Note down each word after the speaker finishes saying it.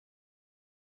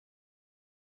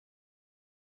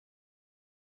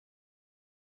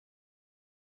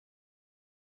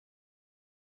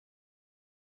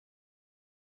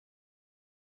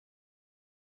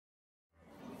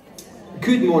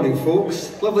Good morning,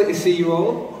 folks. Lovely to see you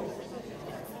all.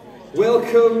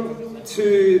 Welcome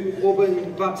to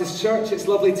Oban Baptist Church. It's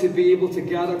lovely to be able to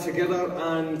gather together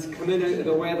and come in out of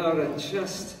the weather and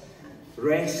just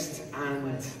rest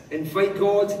and invite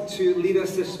God to lead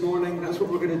us this morning. That's what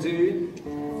we're going to do.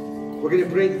 We're going to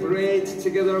break bread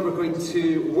together. We're going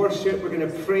to worship. We're going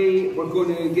to pray. We're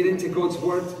going to get into God's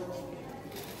Word.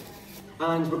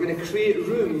 And we're going to create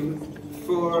room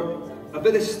for a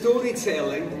bit of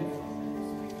storytelling.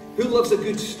 Who loves a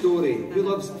good story? Who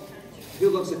loves a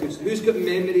good story? Who's got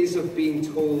memories of being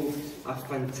told a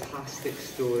fantastic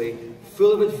story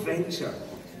full of adventure?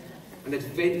 An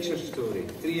adventure story.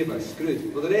 3 of us.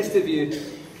 Good. Well, the rest of you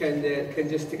can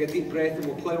just take a deep breath and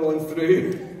we'll plough on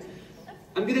through.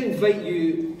 I'm going to invite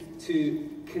you to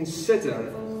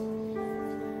consider,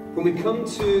 when we come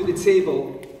to the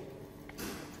table,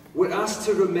 we're asked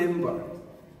to remember.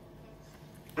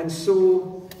 And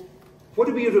so, what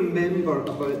do we remember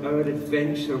about our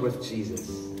adventure with Jesus?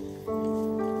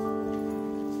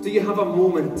 Do you have a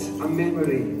moment, a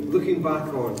memory, looking back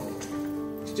on?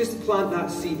 So just plant that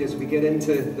seed as we get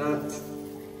into that.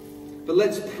 But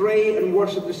let's pray and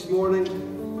worship this morning.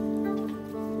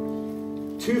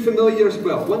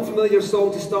 One familiar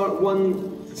song to start,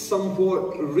 one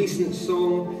somewhat recent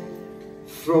song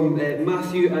from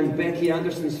Matthew and Becky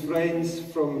Anderson's friends,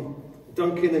 from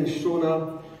Duncan and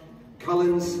Shona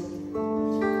Cullens,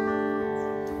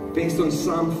 based on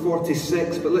Psalm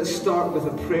 46. But let's start with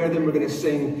a prayer, then we're going to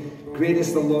sing Great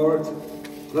is the Lord.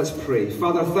 Let's pray.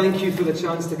 Father, thank you for the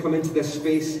chance to come into this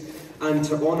space and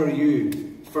to honour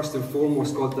you. First and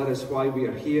foremost, God, that is why we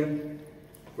are here.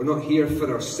 We're not here for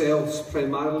ourselves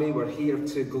primarily, we're here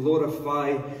to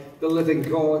glorify the living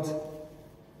God.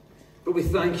 But we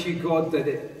thank you, God, that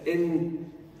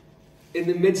in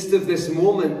the midst of this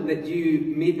moment that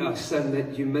you meet us and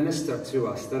that you minister to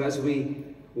us, that as we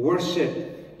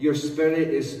worship, your Spirit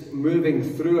is moving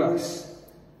through us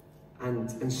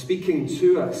and speaking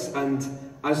to us. And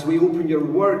as we open your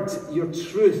word, your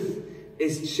truth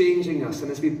is changing us. And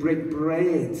as we break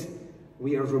bread,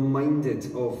 we are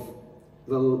reminded of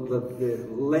the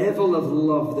level of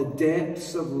love, the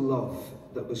depths of love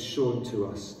that was shown to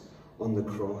us on the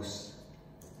cross.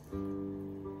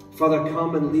 Father,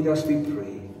 come and lead us, we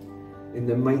pray, in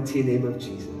the mighty name of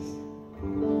Jesus.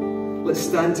 Let's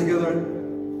stand together.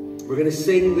 We're going to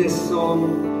sing this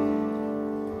song.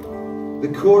 The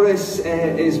chorus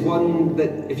is one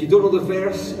that, if you don't know the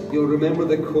verse, you'll remember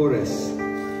the chorus.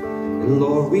 And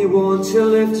Lord, we want to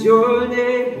lift your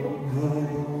name on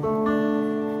high.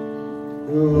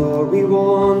 And Lord, we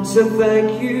want to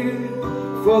thank you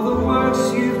for the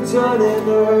works you've done in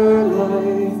our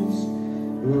lives.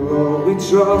 And Lord, we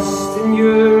trust in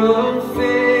your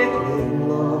unfailing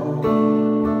love.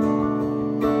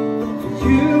 For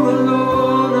you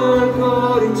alone are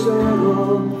God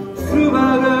eternal,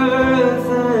 throughout earth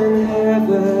and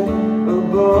heaven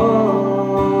above.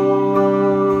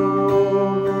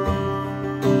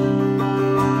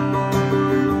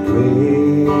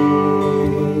 Great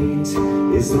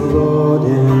is the Lord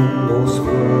and most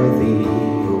worthy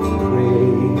of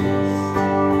praise.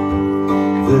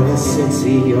 The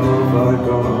city of our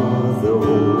God, the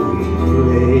holy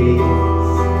place,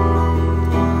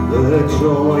 the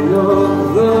joy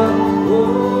of the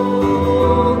whole.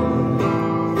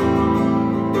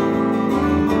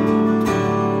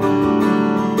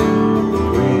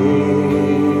 Great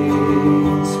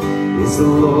is the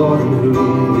Lord in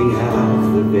whom we have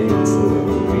the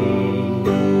victory.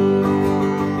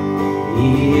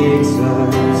 He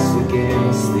exalts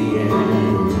against the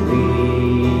enemy.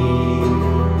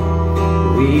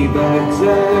 We back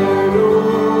down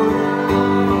on our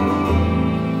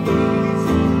knees.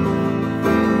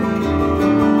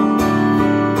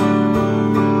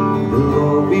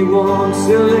 Lord, we want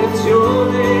to lift your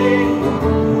name on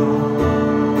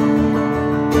high.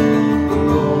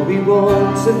 Lord, we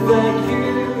want to thank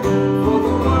you for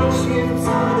the works you've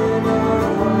done in our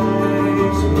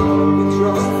lives. Lord, we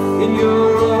trust in your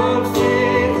unfailing love.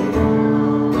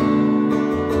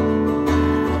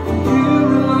 You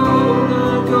alone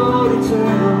are God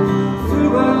eternal,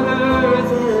 throughout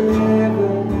earth and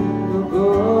heaven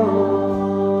above.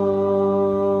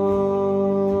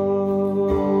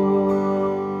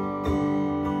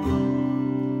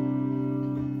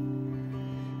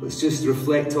 Let's just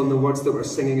reflect on the words that we're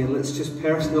singing, and let's just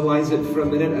personalize it for a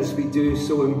minute as we do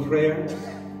so in prayer.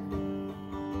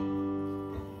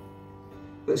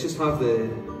 Let's just have the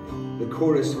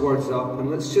chorus words up, and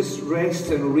let's just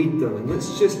rest and read them. And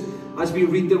let's just, as we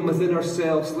read them within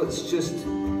ourselves, let's just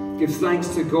give thanks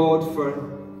to God for,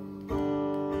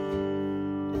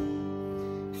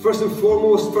 first and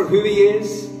foremost, for who He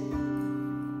is,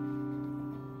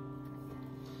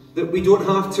 That we don't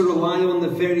have to rely on the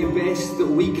very best that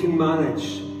we can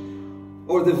manage,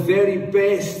 or the very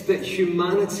best that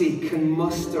humanity can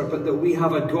muster, but that we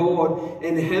have a God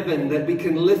in heaven, that we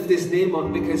can lift his name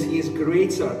up because he is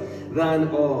greater than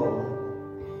all.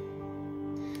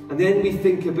 And then we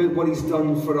think about what he's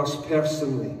done for us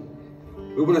personally.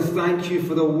 We want to thank you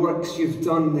for the works you've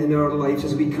done in our lives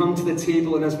as we come to the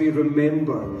table and as we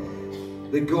remember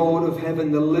the God of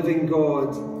heaven, the living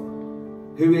God,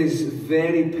 who is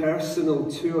very personal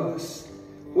to us.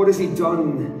 What has he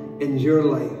done in your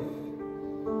life?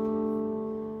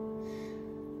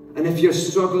 And if you're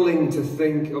struggling to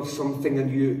think of something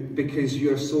and because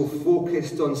you're so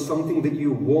focused on something that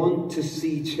you want to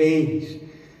see change,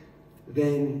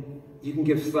 then you can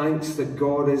give thanks that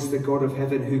God is the God of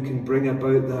heaven who can bring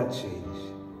about that change.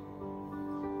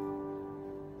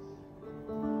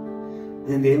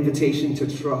 And the invitation to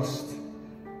trust.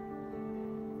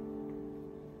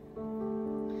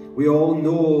 We all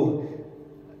know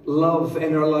love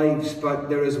in our lives, but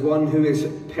there is one who is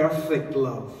perfect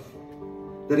love,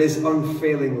 that is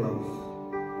unfailing love.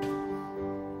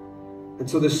 And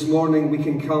so this morning we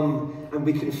can come and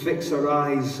we can fix our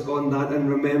eyes on that and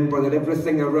remember that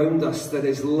everything around us that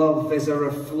is love is a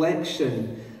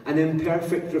reflection, an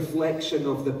imperfect reflection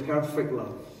of the perfect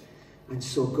love. And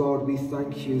so God, we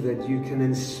thank you that you can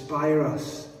inspire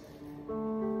us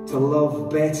to love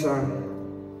better,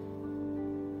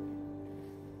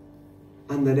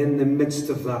 and that in the midst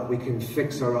of that we can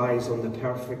fix our eyes on the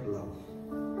perfect love.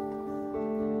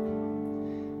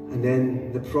 And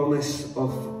then the promise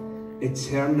of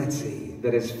eternity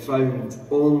that is found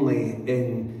only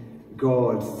in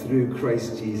God through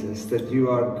Christ Jesus, that you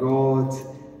are God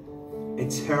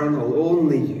eternal,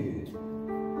 only you.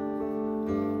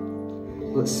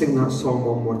 Let's sing that song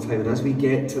one more time, and as we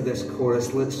get to this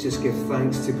chorus, let's just give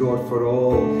thanks to God for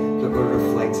all that we're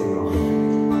reflecting on.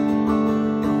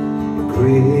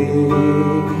 Great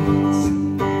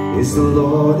is the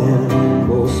Lord and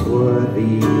most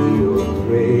worthy of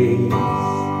praise.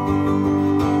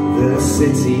 The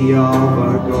city of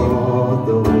our God,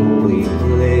 the holy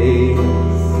place,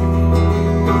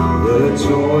 the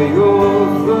joy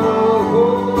of the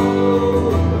whole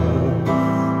earth.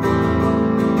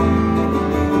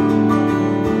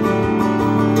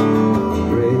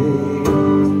 Great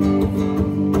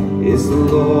is the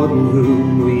Lord in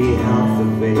whom we have the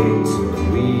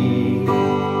victory.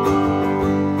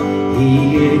 He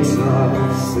aids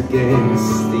us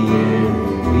against the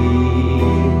enemy.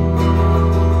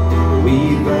 We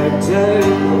back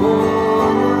down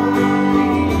on our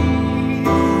knees.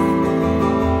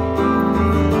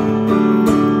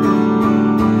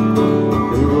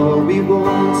 And Lord, we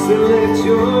want to lift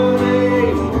your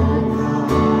name on high.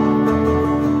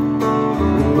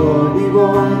 And Lord, we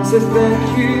want to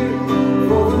thank you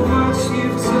for the works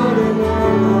you've done in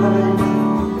our life.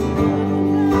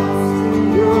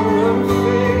 You're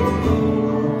unfaithful.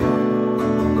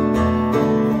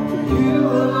 You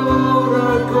alone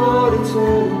are God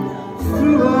eternal,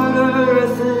 throughout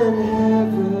earth and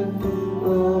heaven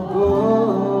above.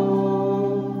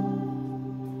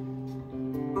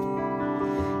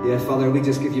 Yeah, Father, we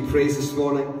just give you praise this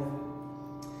morning.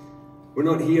 We're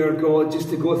not here, God, just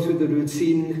to go through the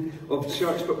routine of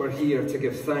church, but we're here to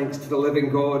give thanks to the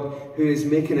living God who is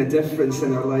making a difference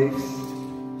in our lives,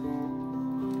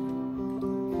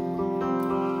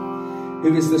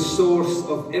 who is the source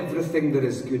of everything that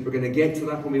is good. We're going to get to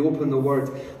that when we open the Word,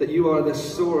 that you are the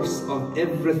source of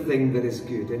everything that is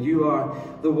good, and you are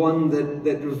the one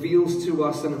that reveals to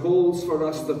us and holds for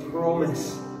us the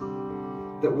promise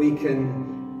that we can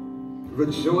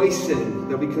rejoice in,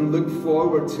 that we can look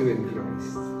forward to in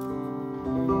Christ.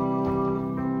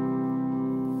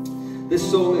 This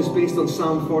song is based on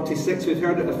Psalm 46. We've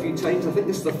heard it a few times. I think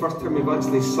this is the first time we've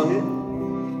actually sung it.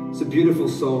 It's a beautiful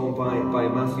song by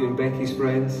Matthew and Becky's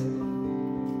friends.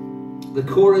 The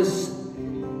chorus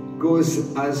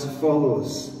goes as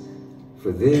follows.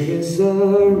 For there is a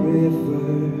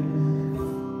river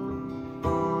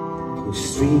whose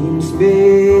streams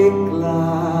make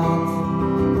glad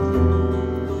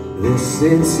this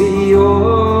city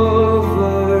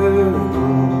overgrown,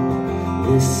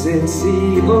 this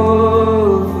city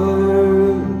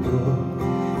overgrown.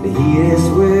 He is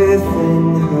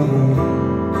within her.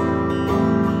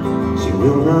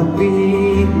 Will not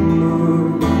be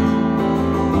moved.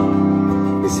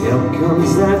 His help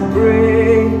comes at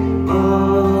break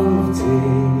of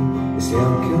day. His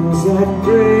help comes at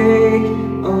break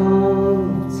of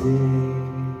day.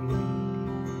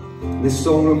 This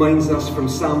song reminds us from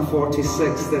Psalm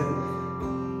 46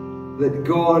 that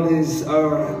God is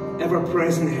our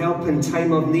ever-present help in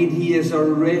time of need. He is our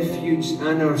refuge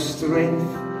and our strength.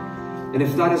 And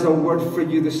if that is a word for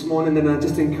you this morning, then I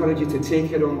just encourage you to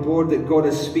take it on board that God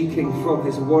is speaking from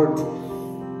His word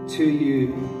to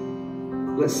you.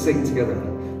 Let's sing together.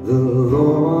 The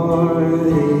Lord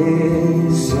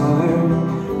is our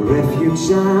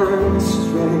refuge and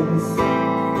strength,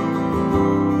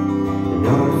 and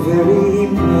our very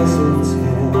present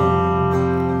help.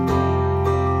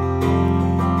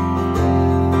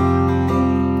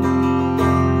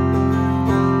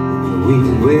 We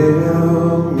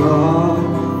will not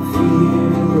fear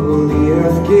though the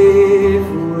earth give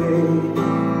way,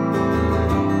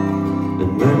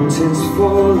 and mountains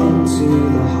fall into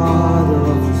the heart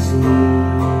of the sea.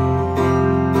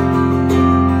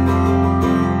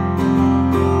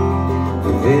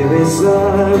 For there is a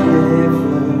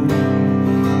river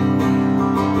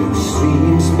whose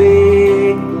streams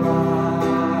make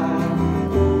glad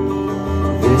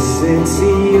this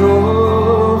city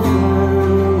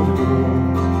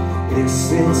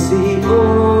city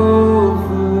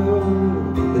over.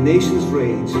 The nations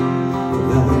rage, the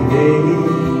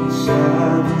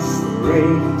nations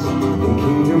rage, and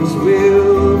kingdoms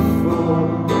will fall.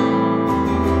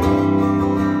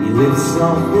 He lifts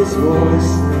up His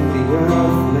voice and the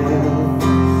earth melts.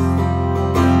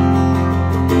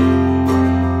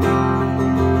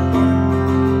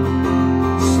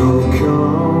 So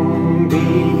come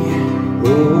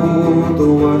behold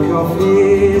the work of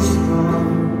His hand.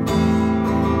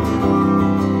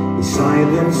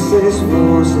 Silences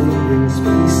wars and brings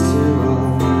peace to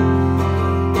all.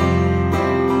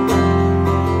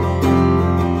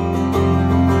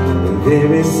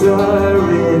 There is a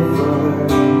river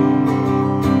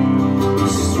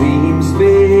whose streams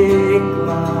make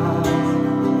glad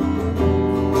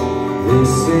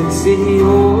this city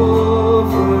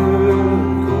overcome,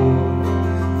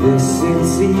 this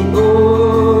city overcome.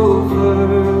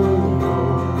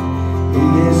 He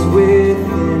is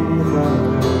within her,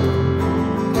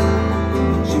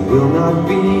 will not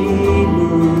be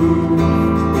moved.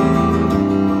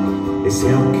 His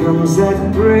help comes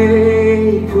at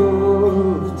break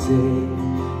of day.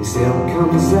 His help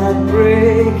comes at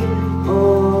break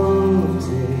of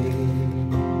day.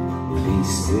 Be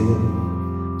still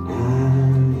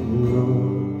and know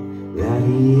that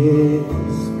He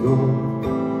is God.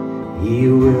 He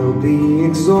will be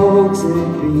exalted.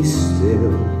 Be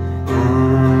still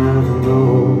and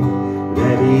know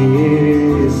that He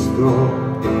is God.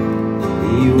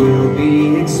 He will be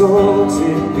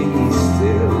exalted, be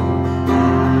still,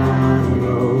 and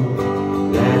know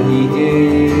that He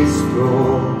is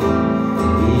God.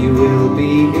 He will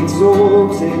be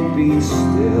exalted, be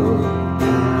still,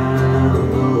 and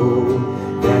know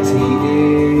that He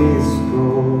is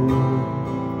God.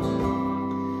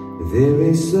 There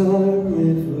is a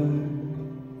river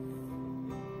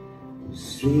whose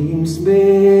streams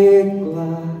make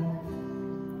glad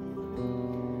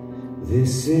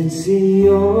this city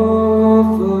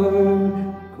overcome,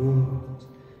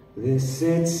 this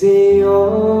city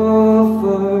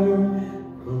overcome.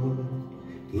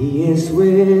 He is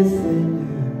within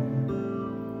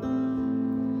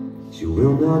her, she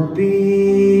will not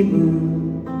be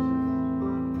moved.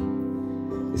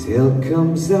 His help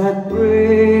comes at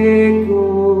break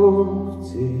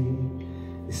of day.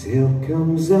 His help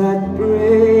comes at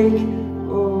break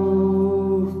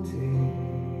of day.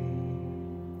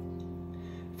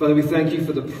 Father, we thank You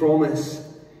for the promise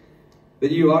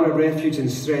that You are a refuge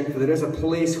and strength, that there is a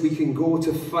place we can go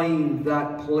to find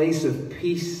that place of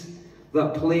peace,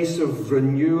 that place of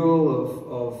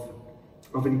renewal,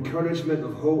 of encouragement,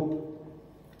 of hope.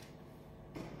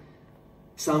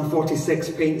 Psalm 46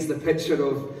 paints the picture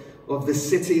of the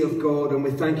city of God, and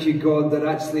we thank You, God, that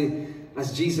actually,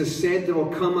 as Jesus said, there will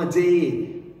come a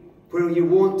day where you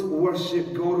won't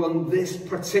worship God on this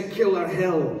particular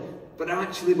hill, but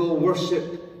actually will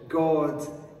worship God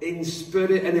in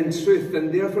spirit and in truth,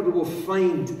 and therefore we will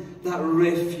find that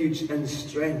refuge and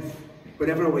strength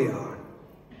wherever we are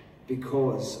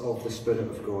because of the Spirit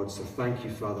of God. So thank You,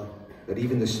 Father, that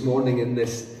even this morning in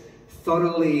this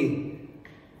thoroughly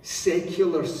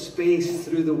secular space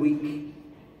through the week,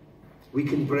 we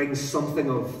can bring something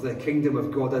of the kingdom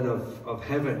of God and of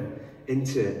heaven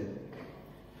into it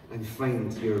and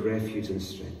find Your refuge and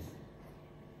strength.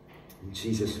 In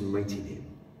Jesus' mighty name,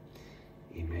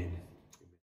 amen.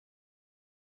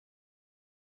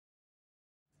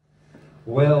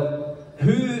 Well,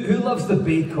 who loves the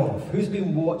Bake Off? Who's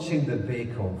been watching the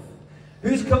Bake Off?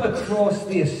 Who's come across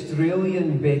the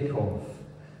Australian Bake Off?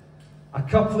 A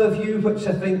couple of you, which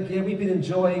I think, yeah, we've been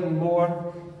enjoying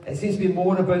more. It seems to be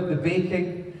more about the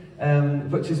baking,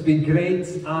 which has been great.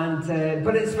 And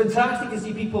but it's fantastic to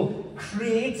see people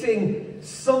creating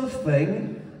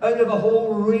something out of a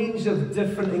whole range of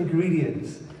different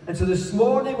ingredients. And so this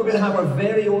morning we're going to have our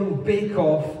very own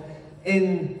bake-off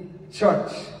in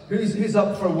church. Who's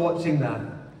up for watching that?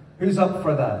 Who's up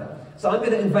for that? So I'm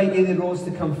going to invite Amy Rose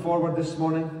to come forward this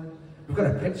morning. We've got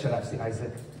a picture actually,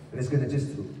 Isaac, that is going to just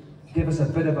give us a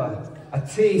bit of a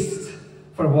taste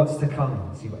for what's to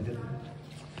come. See what I did?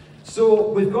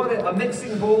 So we've got a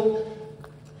mixing bowl,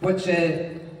 which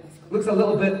looks a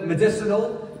little bit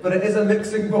medicinal, but it is a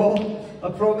mixing bowl, I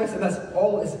promise, and that's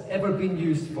all it's ever been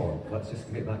used for. Let's just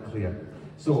make that clear.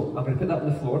 So I'm going to put that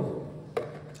on the floor,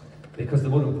 because the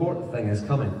more important thing is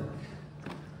coming.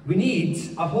 We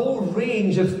need a whole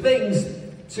range of things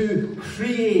to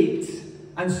create.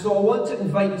 And so I want to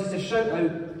invite you just to shout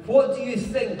out, what do you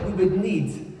think we would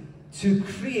need to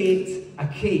create a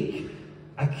cake?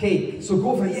 A cake. So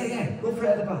go for it, yeah, go for it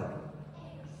at the back.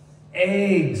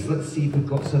 Eggs. Let's see if we've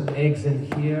got some eggs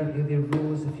in here. Maybe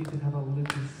Rose, if you could have a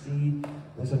look and see.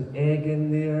 There's an egg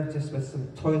in there, just with some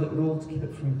toilet roll to keep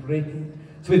it from breaking.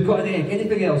 So we've got an egg.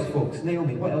 Anything else, folks?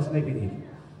 Naomi, what else might we need?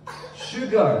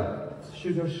 Sugar.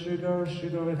 Sugar.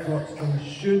 We've got some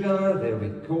sugar. There we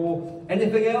go.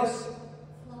 Anything else?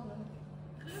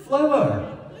 Flour.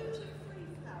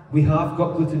 We have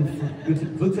got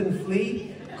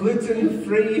gluten-free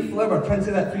flour. Try and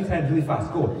say that 3 times really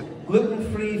fast. Go.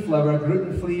 Gluten-free flour.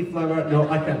 No,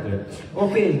 I can't do it.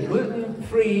 Okay,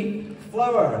 gluten-free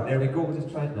flour. There we go. We'll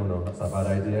just try it. No, that's a bad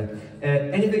idea.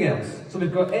 Anything else? So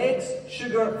we've got eggs,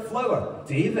 sugar, flour.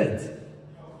 David.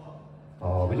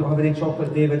 Oh, we don't have any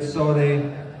chocolate, David, sorry.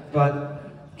 But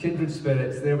kindred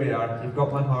spirits, there we are. You've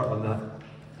got my heart on that.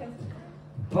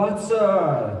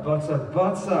 Butter. Let's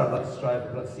try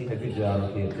it. Let's see how good you are.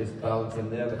 Okay, just balance in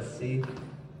there. Let's see.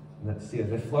 If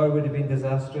the flour would have been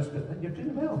disastrous, but you're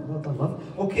doing well. Well done, love.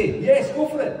 Okay, yes, go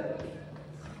for it.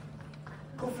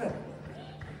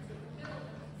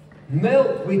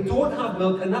 Milk. We don't have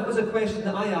milk, and that was a question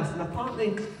that I asked. And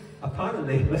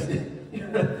apparently, listen,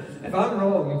 if I'm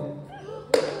wrong,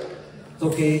 it's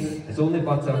okay. It's only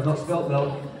butter, not spilt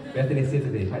milk. Bethany, say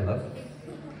today, hi, love.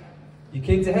 You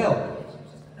came to help.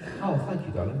 Oh, thank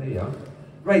you, darling. There you are.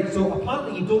 Right, so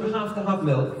apparently you don't have to have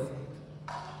milk.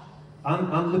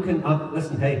 I'm looking at,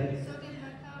 listen, hey.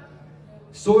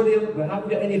 Sodium, we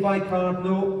haven't got any bicarb,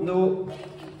 no.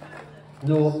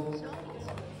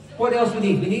 What else we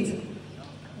need? We need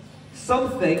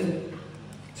something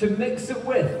to mix it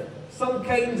with. Some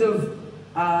kind of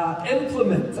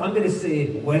implement, I'm going to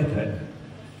say weapon,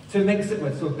 to mix it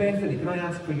with. So Bethany, can I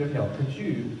ask for your help? Could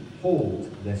you hold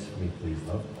this for me, please,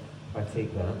 love? If I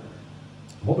take that.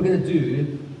 What we're going to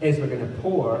do is we're going to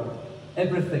pour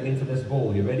everything into this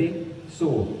bowl. You ready?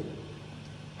 So,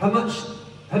 how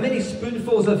many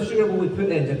spoonfuls of sugar will we put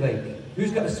in, do you think?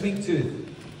 Who's got a sweet tooth?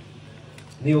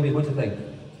 Naomi, what do you think?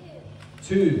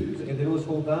 2. So Ellie Rose,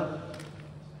 hold that.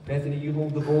 Bethany, you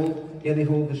hold the bowl. Ellie,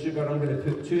 hold the sugar. I'm going to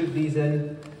put 2 of these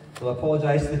in. We'll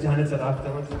apologise to the janitor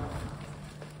afterwards.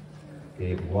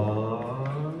 Okay,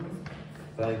 1.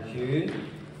 Thank you.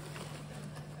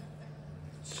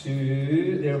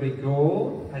 2, there we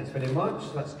go. Thanks very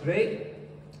much, that's great.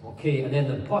 Okay, and then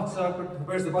the butter.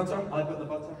 Where's the butter? I've got the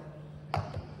butter.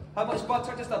 How much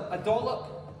butter? Just a dollop?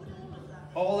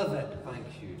 All of it. Thank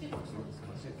you. So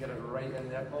let's get it right in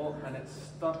there. Oh, and it's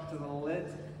stuck to the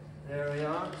lid. There we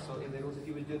are. So if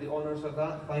you would do the honours of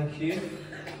that, thank you.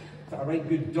 Got a right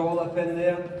good dollop in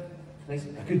there. Nice.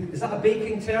 Good. Is that a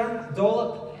baking term?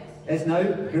 Dollop? Is now.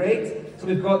 Great. So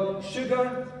we've got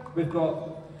sugar, we've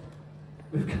got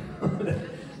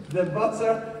the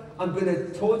butter. I'm going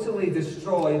to totally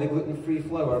destroy the gluten-free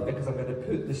flour because I'm going to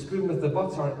put the spoon with the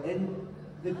butter in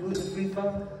the gluten-free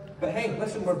flour. But hey,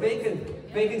 listen, we're baking.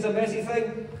 Baking's a messy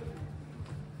thing.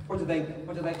 What do you think?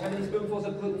 How many spoonfuls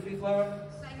of gluten-free flour?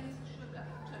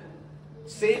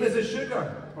 Same as the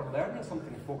sugar. We're learning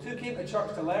something, folks. Who came to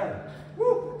church to learn?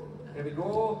 Woo! Here we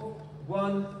go.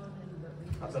 1.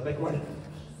 That's a big one.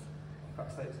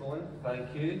 Cups that's going.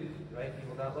 Thank you. Right, you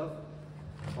hold that, love.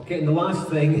 Okay, and the last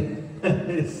thing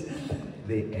is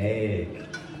the egg.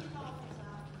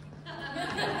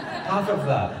 Half of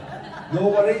that. No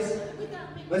worries.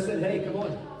 Listen, hey, come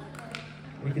on.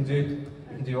 We can do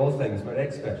all things. We're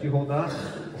experts. You hold that.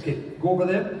 Okay, go over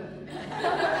there.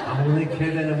 I'm only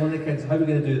kidding. So how are we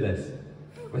going to do this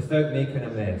without making a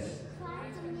mess?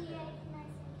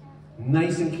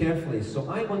 Nice and carefully. So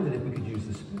I wondered if we could use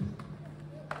the spoon.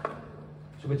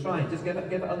 Shall we try? Just give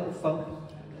it a little thump.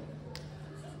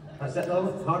 That's it,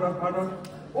 love. Harder.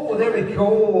 Oh, there we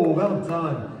go. Well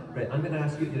done. Right, I'm going to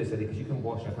ask you to do this, Eddie, because you can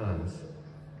wash your hands.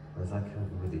 Whereas I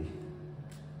can't really.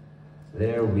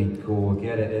 There we go.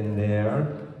 Get it in there.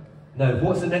 Now,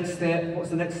 what's the next step?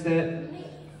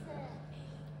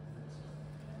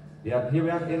 Yeah, here we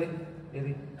are, Ailey.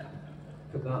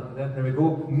 Put that in there. There we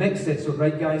go. Mix it. So,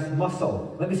 right, guys,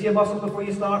 muscle. Let me see your muscles before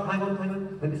you start. Hang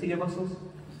on. Let me see your muscles.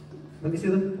 Let me see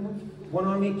them. Come on. One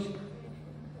arm each.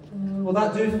 Will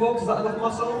that do, folks? Is that enough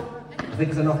muscle? I think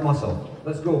it's enough muscle.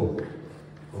 Let's go.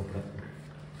 Go for it.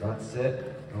 That's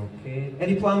it. Okay.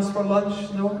 Any plans for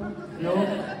lunch? No?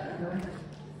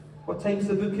 What time's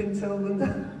the booking till,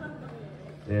 Linda?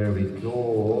 There we go.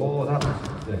 Oh, that was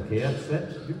okay. That's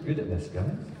it. You're good at this, guys.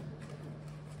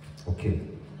 Okay.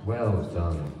 Well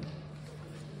done.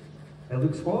 It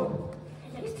looks what?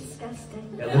 It looks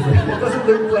disgusting. It doesn't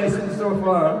look pleasant so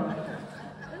far.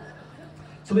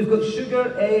 So we've got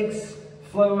sugar, eggs,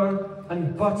 flour,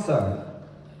 and butter.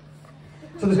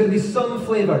 So there's going to be some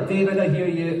flavour. David, I hear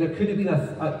you. There could have been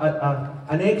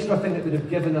an extra thing that would have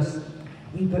given us a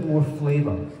wee bit more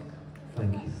flavour.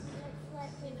 Thank you.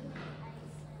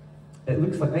 It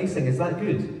looks like icing. Is that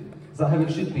good? Is that how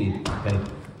it should be? Okay.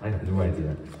 I have no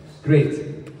idea.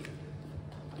 Great.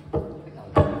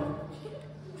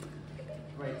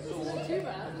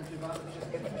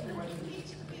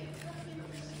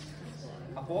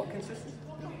 What consistency?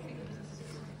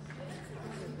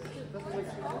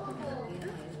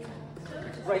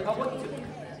 Right, I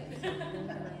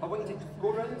want you to go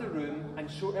around the room and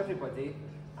show everybody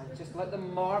and just let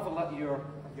them marvel at your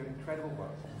incredible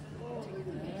work.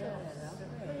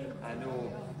 I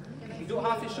know. You don't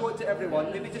have to show it to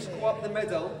everyone, maybe just go up the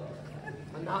middle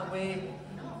and that way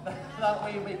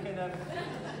we can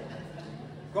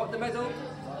go up the middle.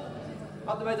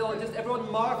 Up the middle, and just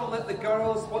everyone marvel at the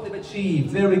girls, what they've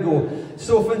achieved. There we go.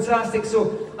 So fantastic.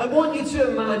 So I want you to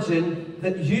imagine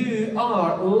that you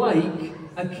are like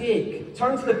a cake.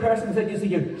 Turn to the person beside you and say,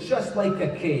 you're just like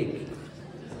a cake.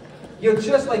 You're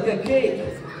just like a cake,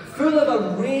 full of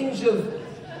a range of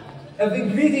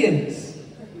ingredients.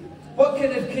 What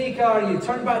kind of cake are you?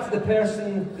 Turn back to the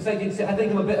person beside you and say, I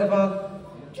think I'm a bit of a...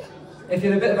 If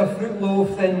you're a bit of a fruit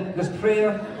loaf, then there's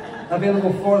prayer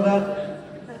available for that.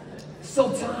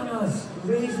 Sultanas,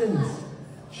 raisins,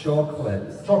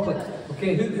 chocolate.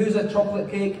 Okay, who's a chocolate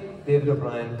cake? David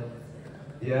O'Brien.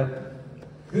 Yeah.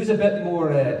 Who's a bit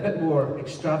more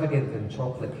extravagant than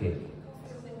chocolate cake?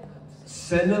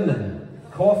 Cinnamon,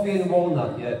 coffee and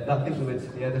walnut. Yeah, I think we would.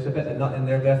 Yeah, there's a bit of nut in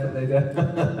there, definitely.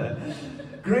 Yeah.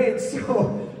 Great.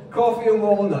 So, coffee and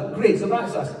walnut. Great. So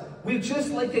that's us. We're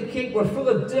just like a cake. We're full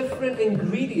of different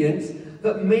ingredients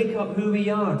that make up who we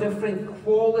are, different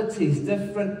qualities,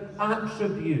 different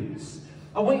attributes.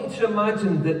 I want you to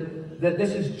imagine that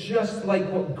this is just like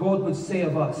what God would say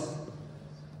of us.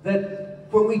 That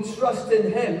when we trust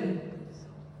in Him,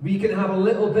 we can have a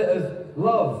little bit of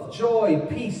love, joy,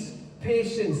 peace,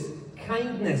 patience,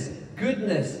 kindness,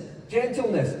 goodness,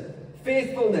 gentleness,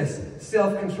 faithfulness,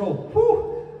 self-control. Whew!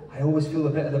 I always feel a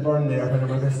bit of the burn there when I'm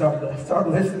going to start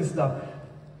listing stuff.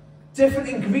 Different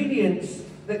ingredients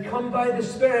that come by the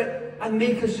Spirit and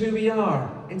make us who we are,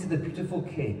 into the beautiful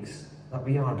cakes that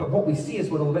we are. But what we see is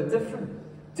we're a little bit different.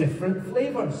 Different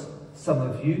flavours. Some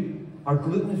of you are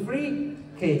gluten-free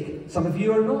cake. Some of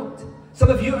you are not. Some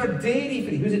of you are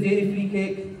dairy-free. Who's a dairy-free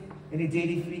cake? Any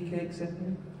dairy-free cakes in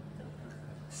here?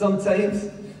 Sometimes.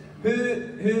 Who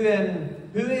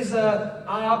is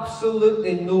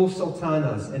absolutely no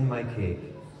sultanas in my cake?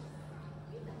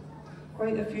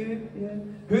 Quite a few, yeah.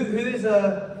 Who is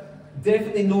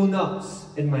definitely no nuts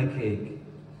in my cake?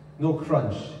 No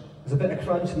crunch. There's a bit of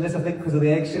crunch in this, I think, because of the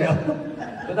eggshell.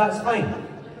 But that's fine.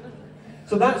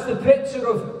 So that's the picture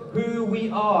of who we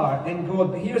are in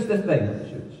God. But here's the thing.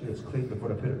 Sure it's clean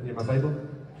before I put it near my Bible.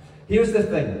 Here's the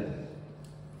thing.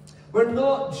 We're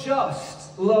not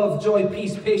just love, joy,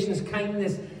 peace, patience,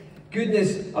 kindness,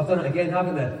 goodness. I've done it again,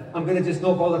 haven't I? I'm going to just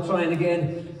not bother trying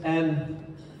again.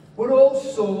 We're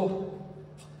also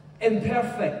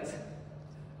imperfect.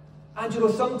 And you know,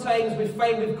 sometimes we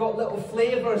find we've got little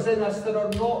flavours in us that are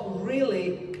not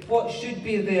really what should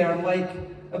be there, like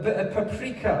a bit of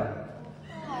paprika.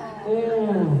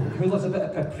 Who loves a bit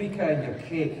of paprika in your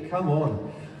cake? Come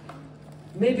on.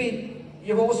 Maybe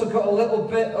you've also got a little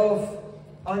bit of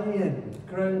onion,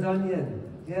 ground onion.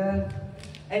 Yeah?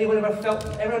 Anyone ever felt,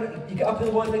 you get up in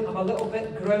the morning and think, I'm a little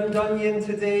bit ground onion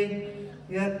today?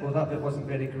 Yeah? Well, that bit wasn't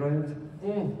very ground.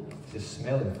 It's just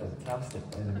smelling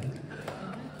fantastic, by the way.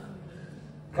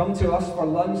 Come to us for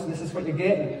lunch and this is what you're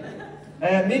getting.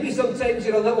 Maybe sometimes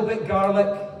you're a little bit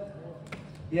garlic.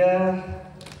 Yeah.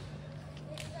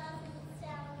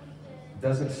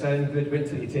 Doesn't sound good, wait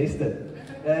till you taste it.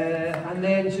 And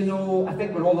then, you know, I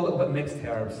think we're all a little bit mixed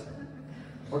herbs.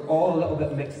 We're all a little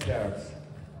bit mixed herbs.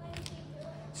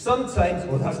 Sometimes,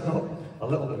 well, that's not a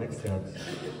little bit mixed herbs.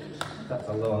 That's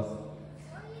a lot.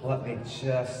 Let me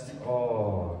just,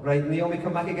 right, Naomi,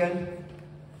 come back again.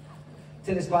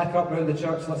 Take this back up round the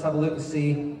church, let's have a look and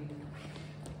see.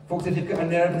 Folks, if you've got a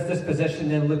nervous disposition,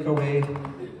 then look away.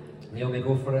 Naomi,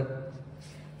 go for it.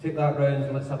 Take that round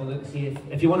and let's have a look and see.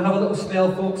 If you want to have a little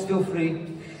smell, folks, feel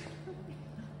free.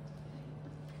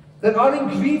 There are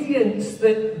ingredients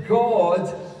that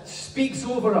God speaks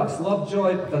over us. Love,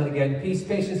 joy, I've done it again. Peace,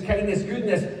 patience, kindness,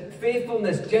 goodness,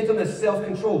 faithfulness, gentleness,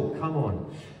 self-control. Come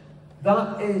on.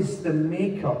 That is the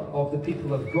makeup of the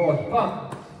people of God.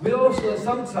 But we also,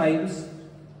 sometimes,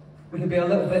 we can be a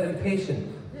little bit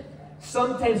impatient.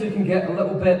 Sometimes we can get a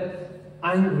little bit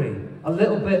angry, a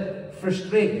little bit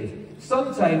frustrated.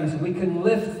 Sometimes we can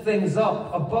lift things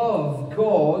up above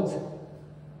God,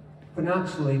 when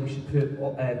actually we should put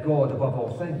God above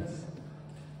all things.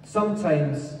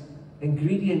 Sometimes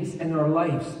ingredients in our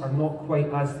lives are not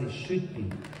quite as they should be.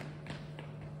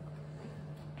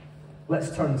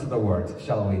 Let's turn to the Word,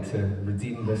 shall we, to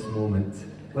redeem this moment.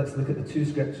 Let's look at the two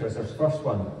scriptures. Our first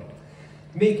one.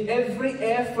 Make every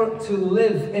effort to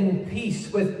live in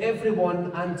peace with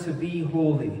everyone and to be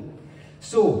holy.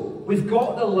 So, we've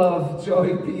got the love,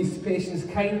 joy, peace, patience,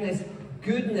 kindness,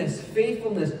 goodness,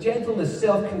 faithfulness, gentleness,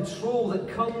 self-control that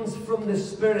comes from the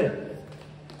Spirit.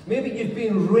 Maybe you've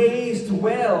been raised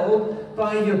well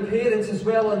by your parents as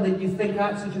well, and that you think,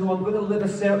 actually, I'm going to live a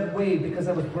certain way because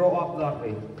I was brought up that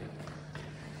way.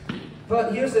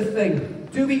 But here's the thing,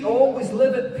 do we always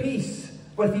live at peace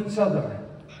with each other?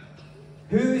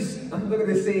 I'm not going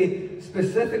to say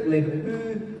specifically, but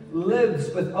who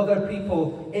lives with other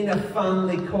people in a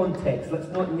family context? Let's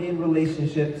not name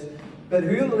relationships, but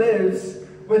who lives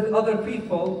with other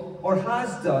people, or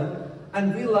has done,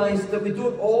 and realised that we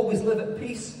don't always live at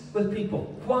peace with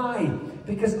people. Why?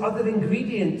 Because other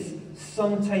ingredients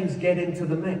sometimes get into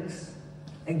the mix.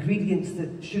 Ingredients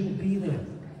that shouldn't be there.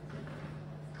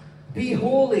 Be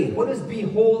holy. What does be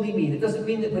holy mean? It doesn't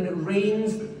mean that when it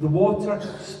rains, the water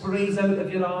sprays out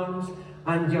of your arms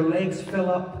and your legs fill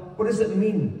up. What does it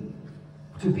mean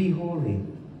to be holy?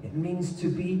 It means to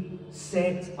be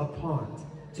set apart,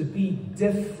 to be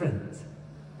different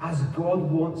as God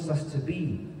wants us to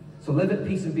be. So live at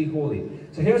peace and be holy.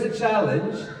 So here's a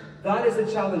challenge. That is a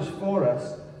challenge for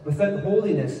us. Without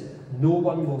holiness, no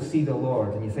one will see the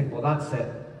Lord. And you think, well, that's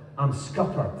it. I'm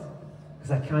scuppered,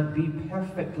 because I can't be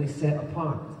perfectly set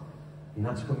apart. And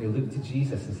that's when we look to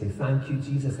Jesus and say, thank you,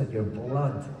 Jesus, that your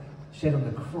blood shed on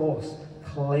the cross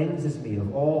cleanses me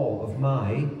of all of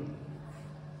my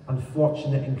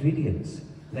unfortunate ingredients.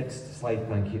 Next slide,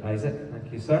 thank you, Isaac.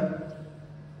 Thank you, sir.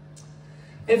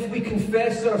 If we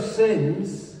confess our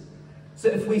sins, so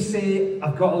if we say,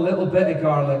 I've got a little bit of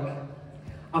garlic,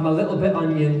 I'm a little bit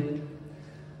onion,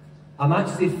 I'm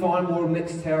actually far more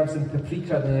mixed herbs and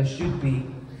paprika than I should be.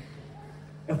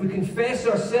 If we confess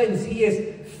our sins, He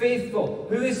is faithful.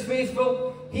 Who is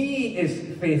faithful? He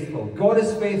is faithful. God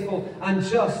is faithful and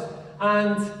just,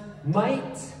 and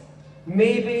might,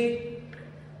 maybe,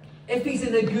 if He's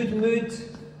in a good mood,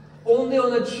 only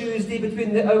on a Tuesday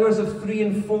between the hours of 3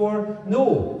 and 4.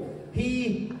 No,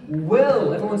 He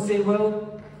will. Everyone say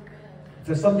will. If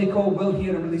there's somebody called Will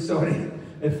here, I'm really sorry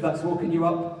if that's woken you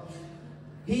up.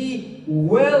 He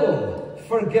will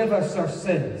forgive us our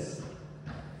sins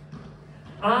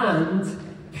and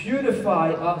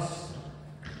purify us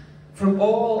from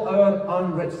all our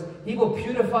unrighteousness. He will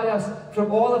purify us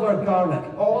from all of our garlic,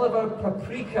 all of our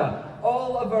paprika,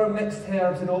 all of our mixed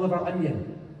herbs, and all of our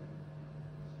onion.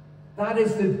 That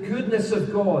is the goodness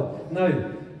of God.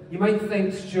 Now, you might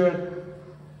think, Stuart,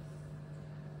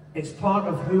 it's part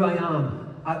of who I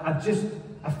am.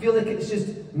 I feel like it's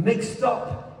just mixed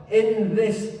up in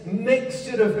this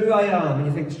mixture of who I am. And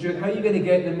you think, Stuart, how are you going to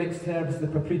get the mixed herbs, the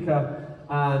paprika,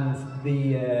 and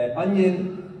the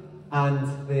onion,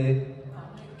 and the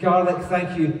garlic?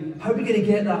 Thank you. How are we going to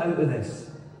get that out of this?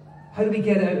 How do we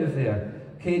get it out of there?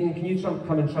 Caden, can you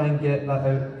come and try and get that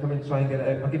out? Come and try and get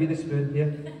it out. I'll give you the spoon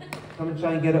here. Come and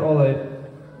try and get it all out.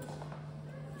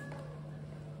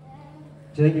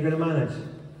 Do you think you're going to manage?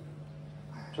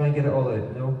 Try and get it all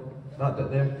out. No? That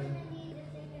bit there?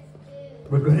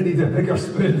 We're going to need a bigger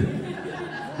spoon.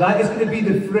 That is going to be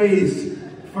the phrase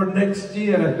for next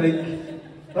year, I think.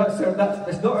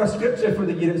 It's not our scripture for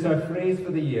the year, it's our phrase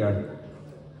for the year.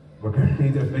 We're going to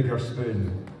need a bigger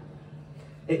spoon.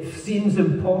 It seems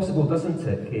impossible, doesn't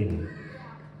it, Caden?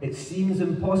 It seems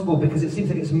impossible because it seems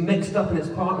like it's mixed up and it's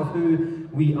part of who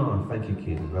we are. Thank you,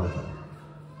 Caden. Well done.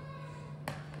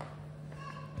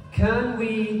 Can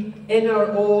we, in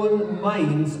our own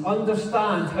minds,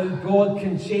 understand how God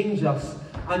can change us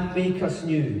and make us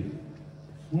new?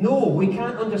 No, we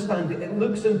can't understand it. It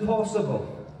looks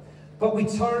impossible. But we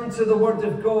turn to the Word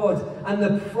of God and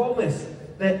the promise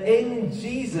that in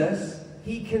Jesus,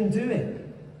 He can do it.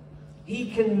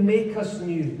 He can make us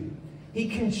new. He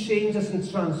can change us and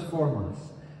transform us.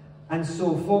 And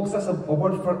so, folks, that's a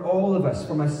word for all of us,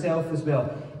 for myself as well.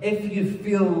 If you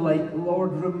feel like,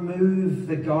 Lord, remove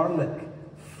the garlic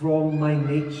from my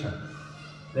nature.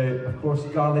 Now, of course,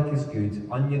 garlic is good,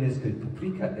 onion is good,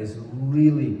 paprika is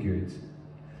really good.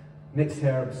 Mixed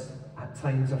herbs at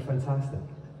times are fantastic.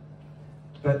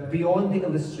 But beyond the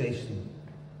illustration,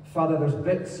 Father, there's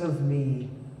bits of me,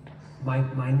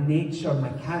 my nature, my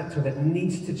character that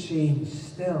needs to change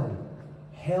still.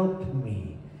 Help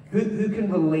me. Who can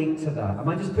relate to that? Am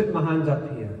I just putting my hand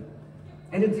up here?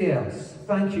 Anybody else?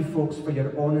 Thank you, folks, for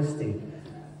your honesty.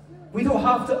 We don't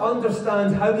have to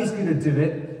understand how He's going to do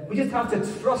it. We just have to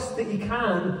trust that He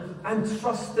can, and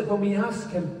trust that when we ask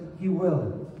Him, He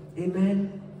will.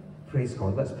 Amen? Praise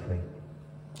God. Let's pray.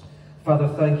 Father,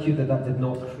 thank you that did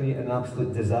not create an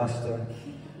absolute disaster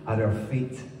at our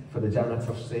feet for the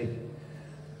janitor's sake.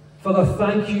 Father,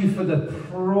 thank you for the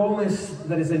promise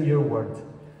that is in your word,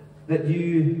 that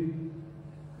you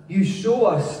show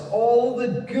us all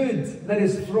the good that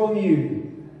is from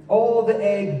you, all the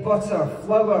egg, butter,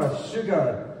 flour,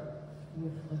 sugar,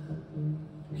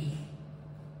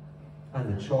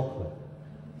 and the chocolate.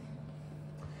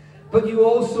 But you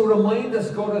also remind us,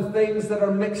 God, of things that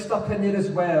are mixed up in there as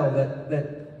well,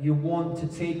 that you want to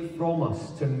take from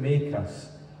us to make us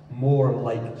more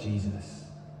like Jesus.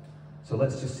 So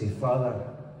let's just say, Father,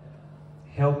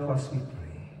 help us, we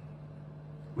pray.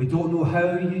 We don't know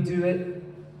how you do it,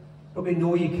 but we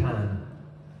know you can.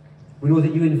 We know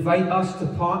that you invite us to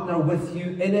partner with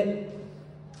you in it.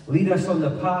 Lead us on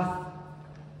the path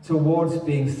towards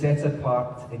being set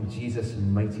apart in Jesus'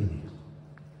 mighty name.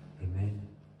 Amen.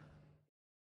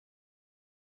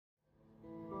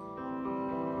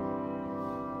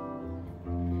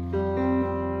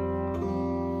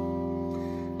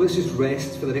 Let's just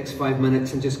rest for the next 5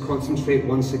 minutes and just concentrate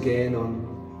once again on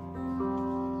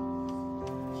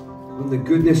the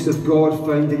goodness of God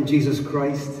found in Jesus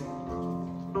Christ.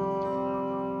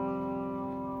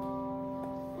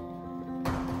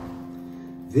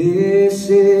 This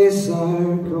is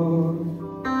our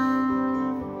God,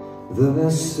 the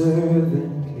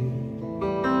servant King.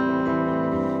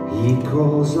 He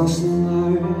calls us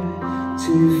now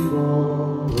to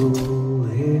follow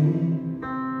Him,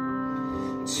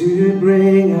 to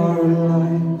bring our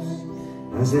lives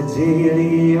as a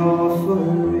daily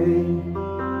offering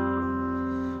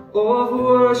of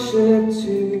worship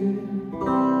to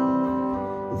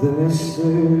the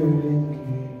servant King.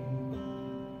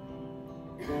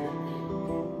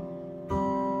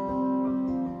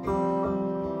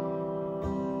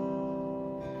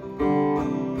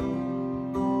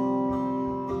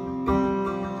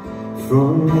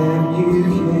 From him you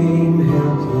came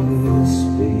helpless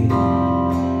babe,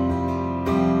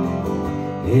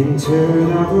 entered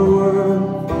our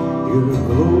world, your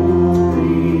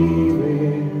glory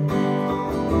rare,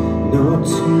 not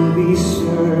to be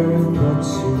served but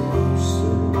to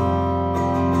serve,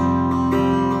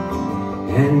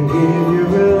 and give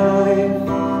your life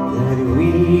that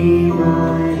we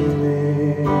might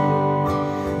live.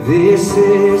 This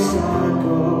is our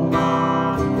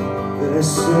God, the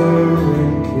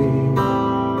servant King.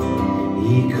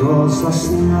 He calls us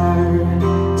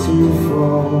now to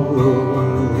follow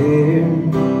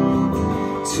Him,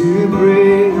 to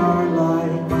bring our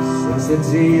lives as a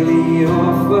daily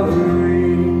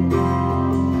offering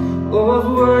of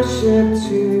worship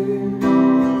to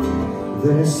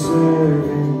the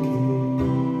servant King.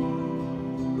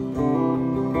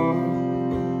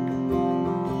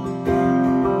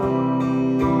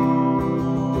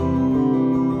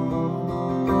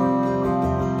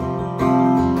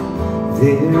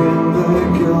 There in the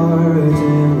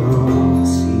garden of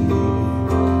sea,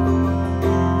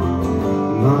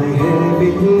 my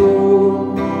heavy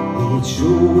load He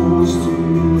chose to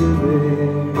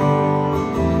bear.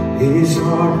 His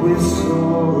heart with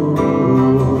sorrow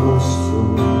was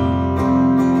torn,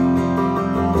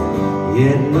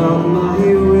 yet not my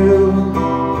will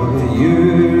but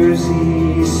yours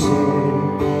He said.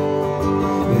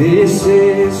 This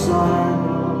is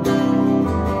our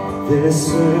God, the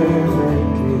servant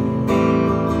King.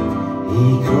 He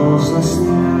calls us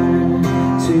now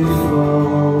to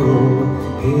follow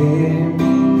Him,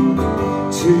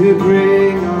 to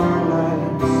bring our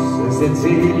lives as a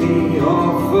daily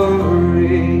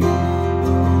offering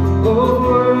of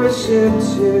worship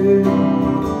to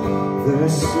the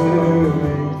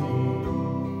servant King.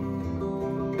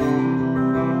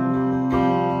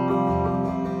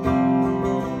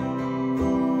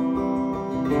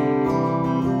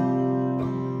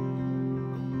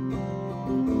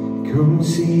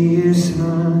 his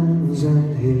hands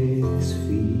and his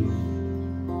feet,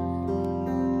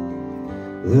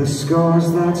 the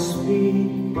scars that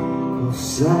speak of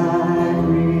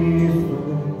sacrifice,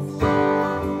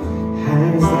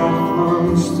 hands that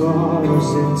flung stars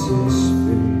into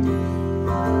space,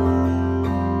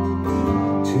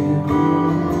 to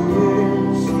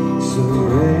glorious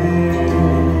surrender.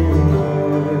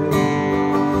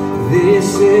 This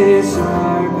is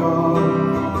our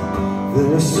God,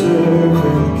 the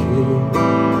servant King.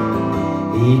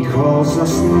 He calls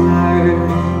us now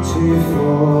to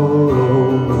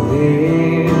follow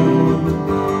Him,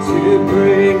 to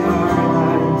bring our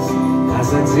lives as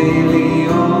a daily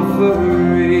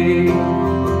offering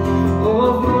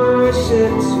of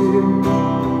worship to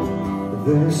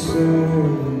the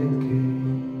servant King.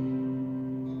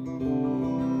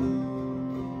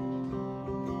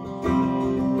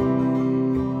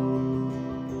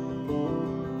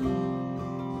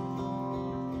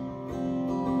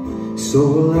 So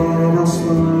let us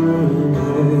learn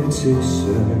how to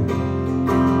serve,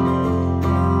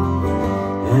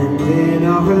 and in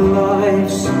our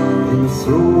lives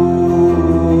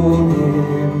enthrone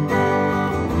Him,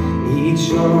 each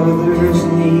other's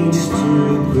needs to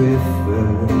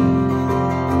prefer.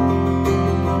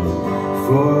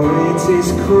 For it is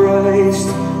Christ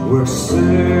we're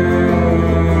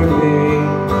serving.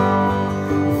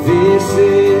 This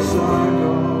is our God.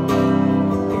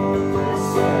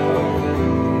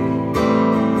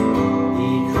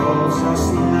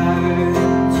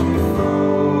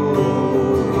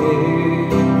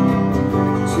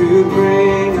 To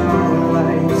bring our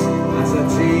lives as a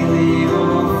daily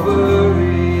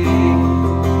offering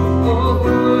of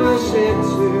worship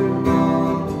to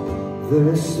the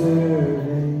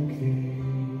servant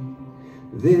King.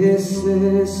 This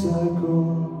is our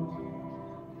God,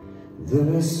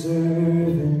 the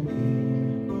servant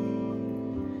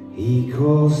King. He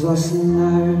calls us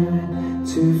now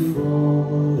to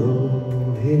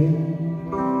follow Him,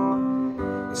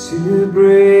 to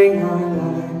bring our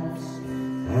lives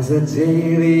as a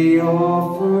daily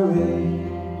offering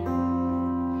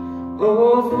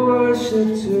of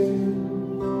worship to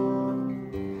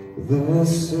the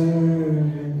servant King.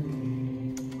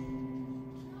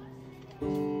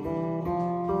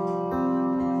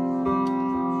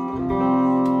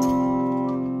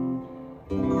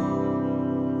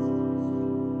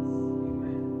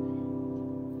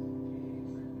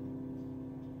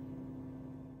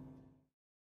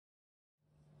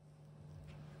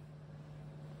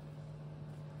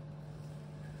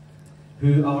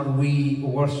 Who are we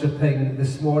worshipping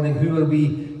this morning? Who are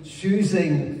we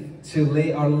choosing to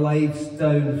lay our lives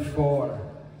down for?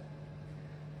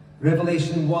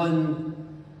 Revelation 1,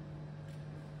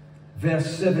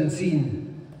 verse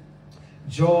 17.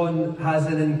 John has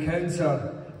an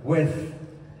encounter with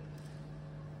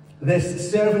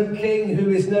this servant king who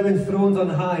is now enthroned on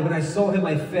high. When I saw him,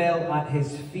 I fell at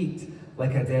his feet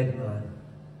like a dead man.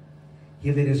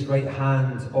 He laid his right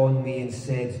hand on me and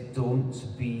said, "Don't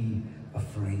be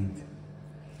afraid.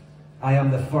 I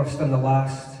am the first and the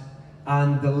last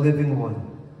and the living one.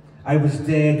 I was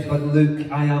dead, but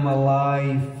look, I am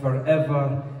alive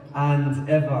forever and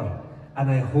ever,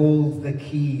 and I hold the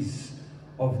keys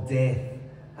of death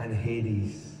and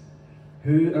Hades."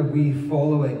 Who are we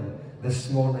following this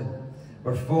morning?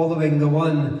 We're following the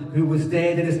one who was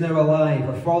dead and is now alive.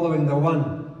 We're following the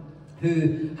one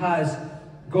who has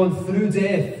gone through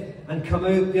death and come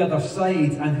out the other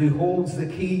side, and who holds the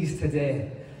keys to death.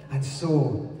 And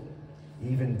so,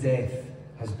 even death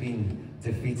has been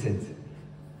defeated.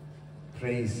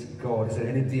 Praise God. Is there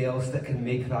anybody else that can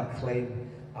make that claim?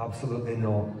 Absolutely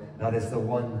not. That is the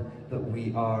one that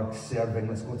we are serving.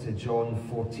 Let's go to John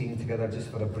 14 together just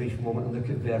for a brief moment and look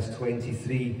at verse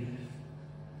 23.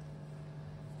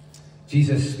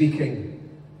 Jesus speaking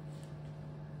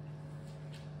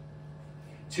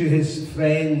to his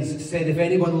friends said, "If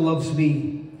anyone loves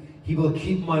me, he will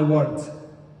keep my word.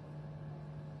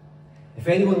 If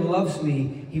anyone loves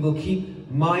me, he will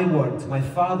keep my word. My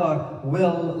Father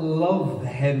will love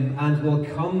him and will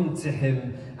come to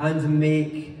him and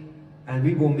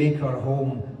we will make our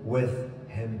home with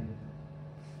him.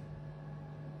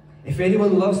 If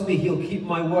anyone loves me, he'll keep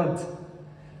my word.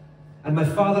 And my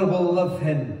Father will love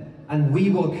him and we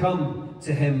will come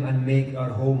to him and make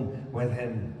our home with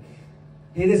him."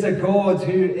 Here is a God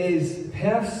who is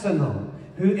personal,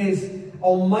 who is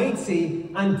almighty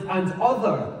and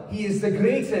other. He is the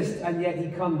greatest, and yet he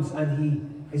comes and he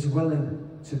is willing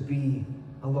to be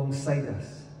alongside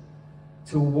us,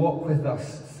 to walk with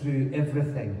us through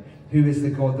everything. Who is the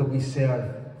God that we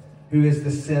serve? Who is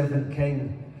the servant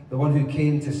king? The one who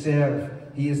came to serve.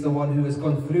 He is the one who has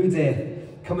gone through death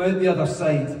come out the other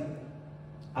side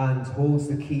and holds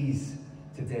the keys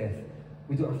to death.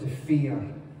 We don't have to fear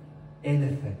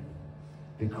anything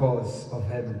because of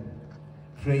him.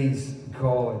 Praise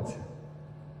God.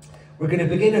 We're going to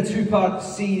begin a two-part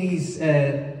series.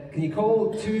 Can you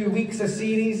call 2 weeks a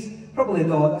series? Probably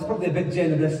not. That's probably a bit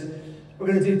generous. We're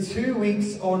going to do 2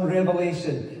 weeks on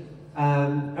Revelation.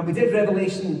 And we did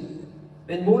Revelation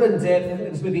in more in depth. I think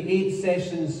it was maybe 8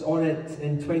 sessions on it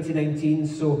in 2019.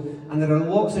 And there are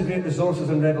lots of great resources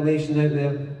on Revelation out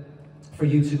there for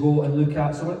you to go and look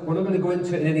at. So we're not going to go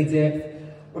into it in any depth.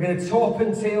 We're going to top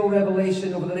and tail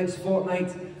Revelation over the next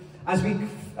fortnight as we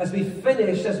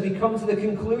come to the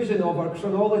conclusion of our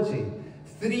chronology.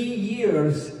 3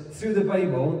 years through the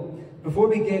Bible before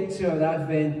we get to our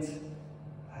Advent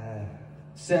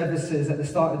services at the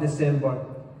start of December.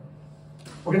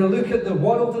 We're going to look at the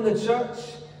world and the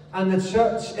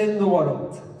church in the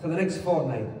world for the next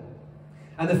fortnight.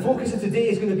 And the focus of today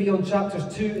is going to be on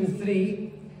chapters 2 and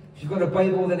 3. If you've got a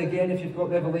Bible, then again, if you've got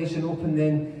Revelation open,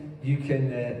 then you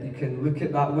can look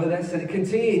at that with us. And it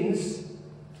contains,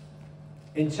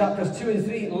 in chapters 2 and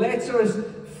 3, letters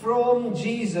from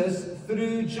Jesus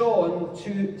through John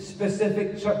to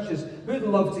specific churches. Who'd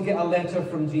love to get a letter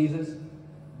from Jesus?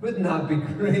 Wouldn't that be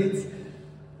great?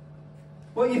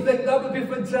 Well, you think that would be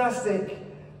fantastic.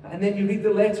 And then you read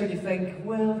the letter and you think,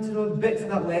 well, you know, bits of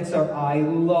that letter, I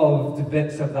loved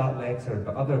bits of that letter,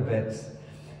 but other bits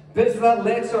of that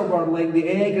letter were like the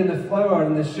egg and the flour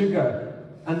and the sugar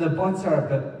and the butter,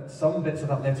 but some bits of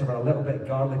that letter were a little bit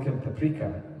garlic and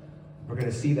paprika. We're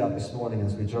going to see that this morning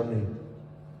as we journey.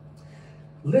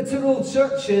 Literal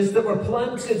churches that were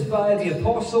planted by the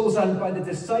apostles and by the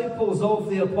disciples of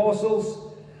the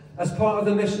apostles as part of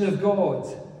the mission of God.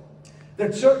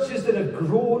 They're churches that have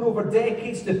grown over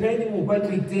decades, depending on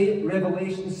when we date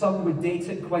Revelation. Some would date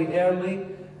it quite early.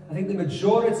 I think the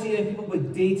majority of people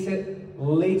would date it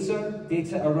later,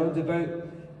 date it around about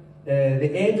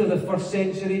the end of the 1st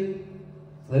century.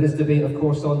 There is debate, of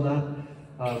course, on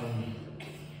that.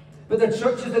 But they're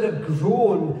churches that have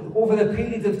grown over the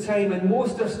period of time, and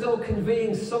most are still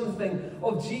conveying something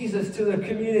of Jesus to their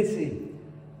community.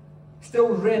 Still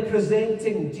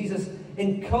representing Jesus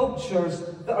in cultures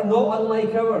that are not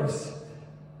unlike ours.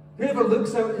 Whoever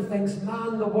looks out and thinks,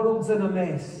 man, the world's in a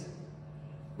mess.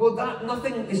 Well,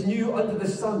 nothing is new under the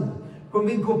sun. When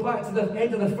we go back to the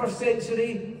end of the 1st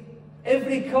century,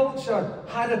 every culture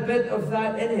had a bit of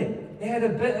that in it. It had a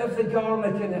bit of the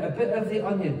garlic in it, a bit of the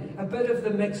onion, a bit of the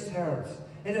mixed herbs,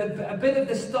 and a bit of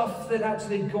the stuff that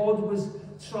actually God was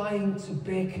trying to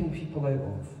beckon people out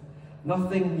of.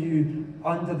 Nothing new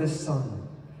under the sun.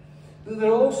 But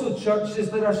there are also churches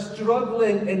that are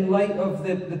struggling in light of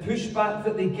the pushback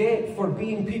that they get for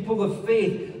being people of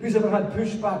faith. Who's ever had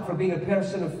pushback for being a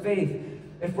person of faith?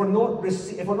 If we're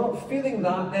not feeling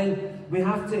that, then we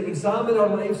have to examine our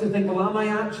lives and think, well, am I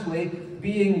actually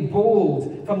being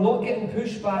bold? If I'm not getting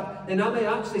pushback, then am I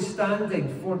actually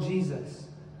standing for Jesus?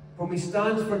 When we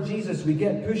stand for Jesus, we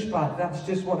get pushback. That's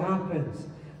just what happens.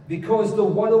 Because the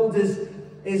world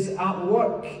is at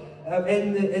work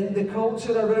in the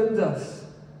culture around us.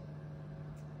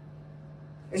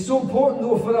 It's so important,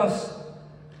 though, for us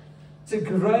to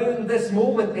ground this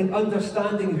moment in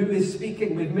understanding who is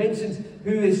speaking. We've mentioned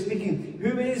who is speaking.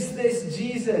 Who is this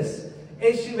Jesus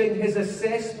issuing his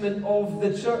assessment of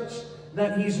the church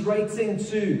that he's writing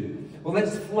to? Well,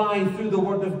 let's fly through the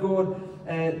Word of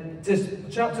God. Just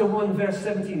chapter 1, verse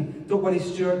 17. Don't worry,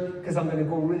 Stuart, because I'm going to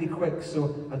go really quick,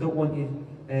 so I don't want you...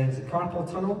 is it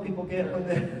carpal tunnel people get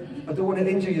when I don't want to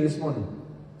injure you this morning.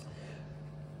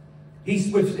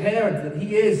 We've heard that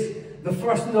he is the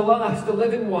first and the last, the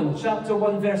living one. Chapter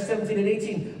 1, verse 17 and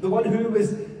 18. The one who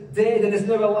was dead and is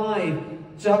now alive.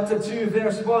 Chapter 2,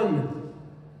 verse 1.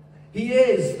 He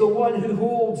is the one who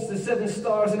holds the 7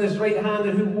 stars in his right hand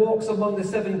and who walks among the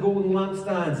 7 golden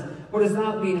lampstands. What does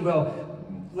that mean? Well,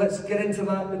 let's get into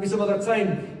that maybe some other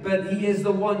time. But he is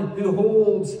the one who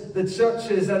holds the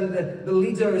churches and the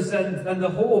leaders and the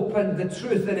hope and the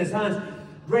truth in his hands.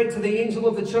 Right to the angel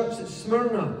of the church at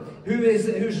Smyrna.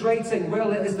 Who's writing?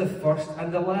 Well, it is the first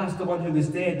and the last, the one who was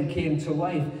dead and came to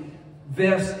life.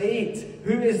 Verse 8.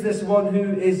 Who is this one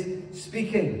who is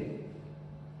speaking?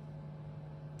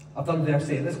 I've done verse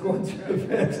 8. Let's go on to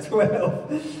verse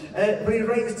 12. But he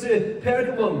writes to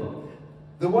Pergamum,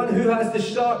 the one who has the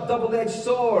sharp double-edged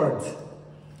sword.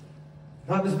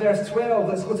 That was verse 12.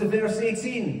 Let's go to verse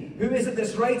 18. Who is it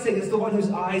that's writing? It's the one whose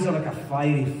eyes are like a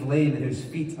fiery flame and whose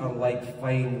feet are like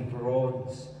fine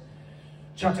bronze.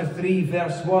 Chapter 3,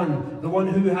 verse 1. The one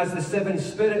who has the 7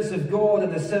 spirits of God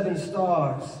and the 7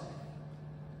 stars.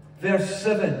 Verse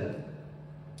 7.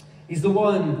 He's the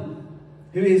one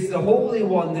who is the Holy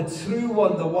One, the true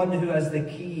one, the one who has the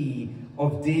key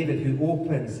of David, who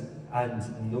opens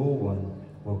and no one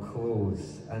will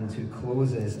close, and who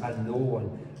closes and no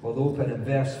one will open. In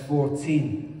verse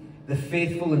 14, the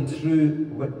faithful and true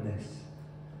witness,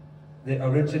 the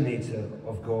originator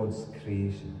of God's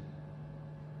creation.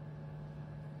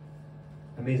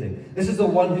 Amazing. This is the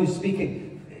one who's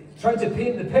speaking, trying to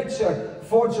paint the picture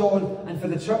for John and for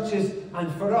the churches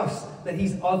and for us, that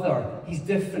he's other, he's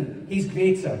different, he's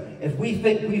greater. If we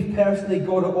think we've personally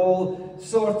got it all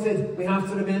sorted, we have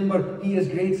to remember he is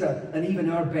greater than even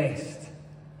our best.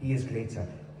 He is greater.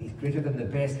 He's greater than the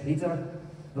best leader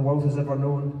the world has ever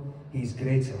known. He's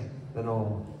greater than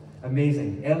all.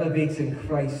 Amazing. Elevating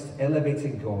Christ,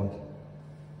 elevating God.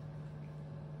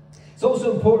 It's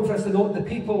also important for us to note the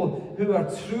people who are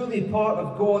truly part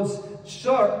of God's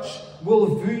church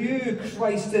will view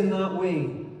Christ in that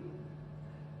way.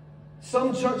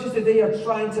 Some churches today are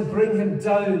trying to bring him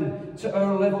down to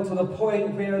our level, to the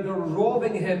point where they're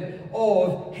robbing him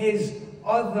of his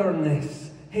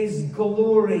otherness, his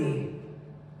glory.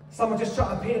 Some are just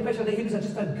trying to paint a picture that he was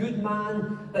just a good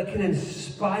man that can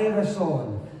inspire us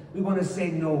on. We want to say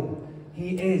no.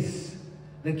 He is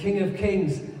the King of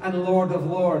Kings and Lord of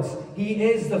Lords. He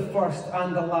is the first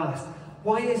and the last.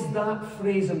 Why is that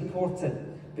phrase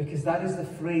important? Because that is the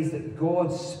phrase that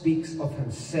God speaks of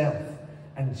himself.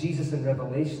 And Jesus in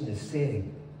Revelation is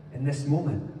saying, in this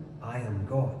moment, I am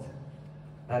God.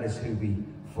 That is who we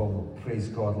follow. Praise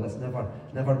God. Let's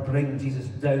never bring Jesus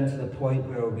down to the point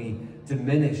where we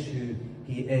diminish who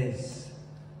he is.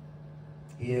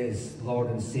 He is Lord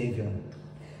and Saviour.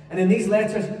 And in these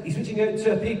letters, he's reaching out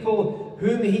to a people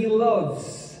whom he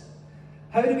loves.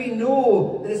 How do we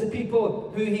know that it's the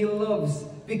people who he loves?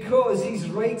 Because he's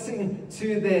writing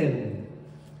to them.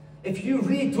 If you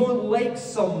really don't like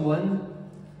someone,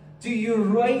 do you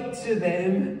write to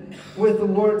them with the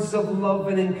words of love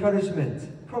and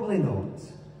encouragement? Probably not.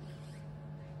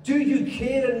 Do you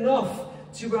care enough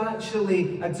to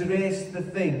actually address the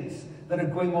things that are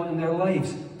going on in their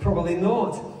lives? Probably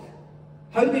not.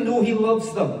 How do we know he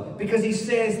loves them? Because he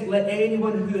says, let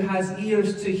anyone who has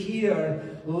ears to hear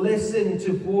listen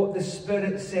to what the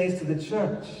Spirit says to the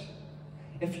church.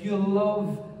 If you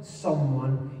love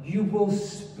someone, you will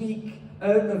speak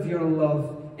out of your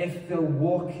love if they're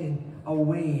walking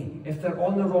away, if they're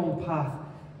on the wrong path.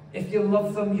 If you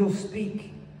love them, you'll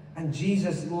speak. And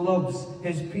Jesus loves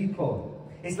his people.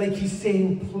 It's like he's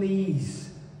saying,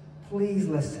 please, please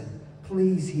listen,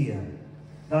 please hear.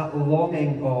 That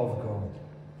longing of God.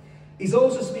 He's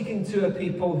also speaking to a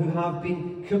people who have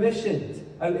been commissioned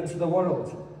out into the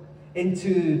world,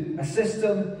 into a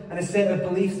system and a set of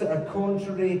beliefs that are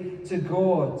contrary to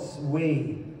God's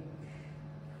way.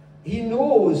 He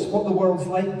knows what the world's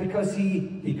like because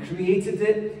he created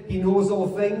it. He knows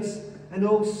all things. And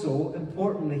also,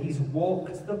 importantly, he's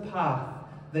walked the path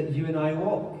that you and I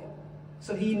walk.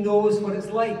 So he knows what it's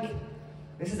like.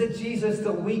 This is a Jesus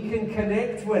that we can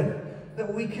connect with,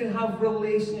 that we can have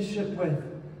relationship with.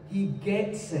 He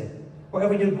gets it.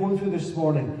 Whatever you're going through this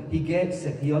morning, he gets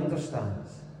it. He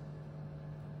understands.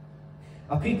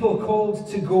 A people called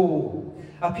to go.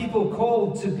 A people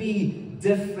called to be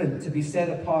different, to be set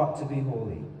apart, to be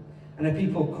holy. And a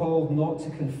people called not to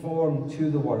conform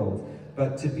to the world,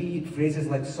 but to be, phrases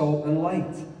like salt and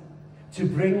light. To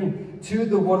bring to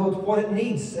the world what it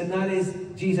needs, and that is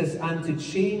Jesus, and to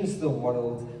change the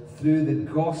world through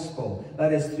the gospel.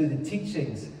 That is, through the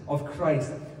teachings of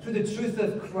Christ, through the truth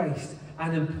of Christ,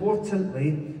 and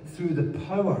importantly, through the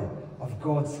power of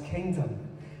God's kingdom.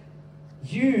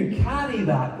 You carry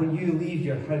that when you leave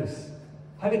your house.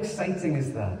 How exciting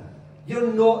is that?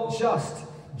 You're not just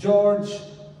George.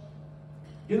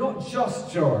 You're not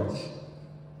just George,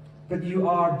 but you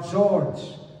are George,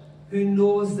 who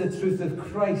knows the truth of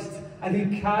Christ and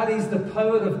who carries the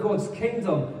power of God's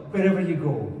kingdom wherever you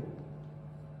go.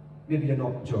 Maybe you're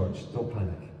not George, don't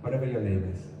panic, whatever your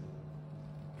name is.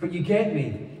 But you get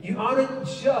me. You aren't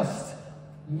just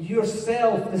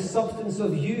yourself, the substance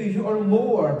of you. You are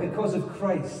more because of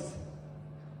Christ.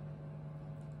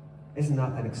 Isn't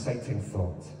that an exciting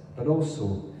thought? But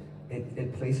also,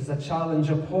 it places a challenge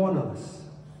upon us.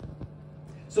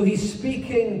 So he's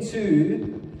speaking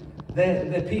to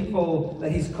the people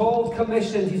that he's called,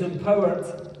 commissioned, he's empowered,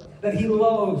 that he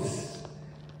loves.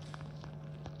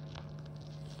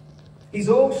 He's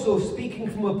also speaking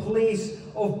from a place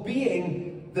of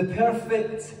being the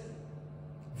perfect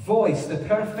voice, the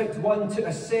perfect one to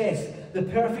assess, the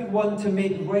perfect one to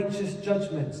make righteous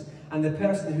judgments, and the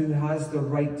person who has the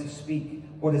right to speak.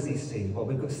 What does he say? Well,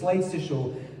 we've got slides to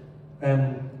show.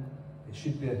 It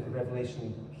should be a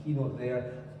Revelation keynote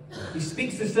there. He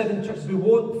speaks to 7 churches. We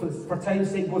won't, for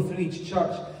time's sake, go through each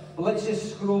church, but let's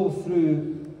just scroll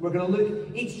through. We're going to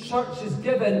look. Each church is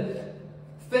given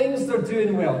things they're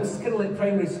doing well. This is kind of like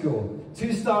primary school.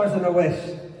 2 stars and a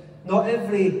wish. Not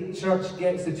every church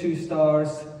gets the 2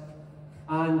 stars,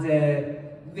 and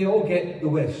they all get the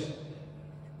wish.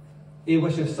 A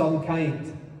wish of some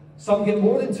kind. Some get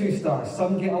more than 2 stars.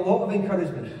 Some get a lot of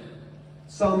encouragement.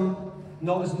 Some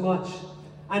not as much.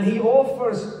 And he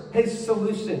offers his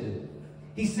solution.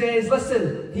 He says,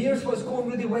 listen, here's what's going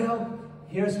really well.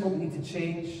 Here's what we need to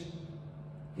change.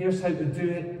 Here's how to do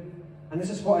it. And this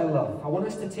is what I love. I want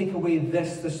us to take away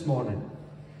this morning.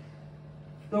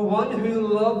 The one who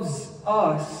loves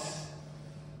us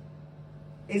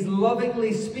is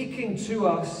lovingly speaking to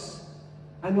us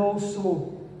and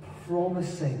also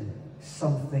promising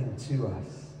something to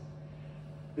us.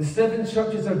 The 7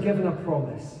 churches are given a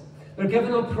promise. They're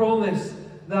given a promise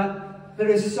that there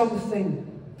is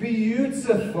something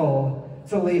beautiful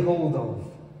to lay hold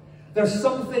of. There's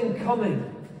something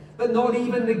coming that not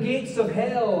even the gates of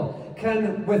hell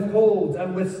can withhold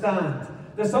and withstand.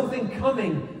 There's something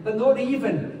coming that not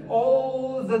even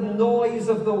all the noise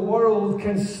of the world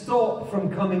can stop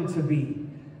from coming to be.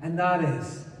 And that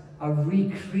is a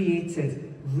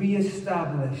recreated,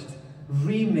 re-established,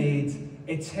 remade,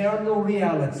 eternal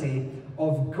reality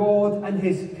of God and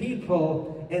his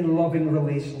people in loving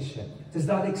relationship. Does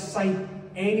that excite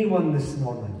anyone this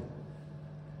morning?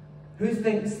 Who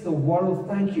thinks the world,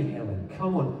 thank you Helen,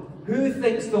 come on. Who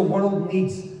thinks the world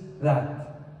needs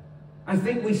that? I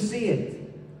think we see it.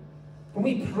 When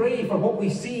we pray for what we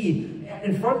see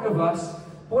in front of us,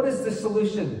 what is the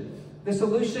solution? The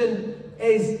solution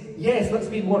is, yes, let's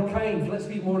be more kind, let's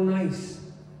be more nice.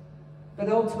 But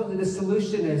ultimately the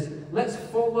solution is, let's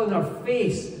fall on our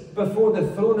face before the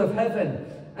throne of heaven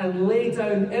and lay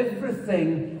down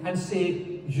everything and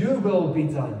say, your will be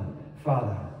done,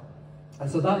 Father. And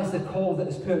so that is the call that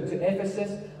is put to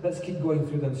Ephesus. Let's keep going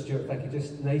through them, Stuart. Thank you.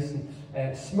 Just nice.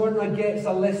 And Smyrna gets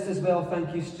a list as well.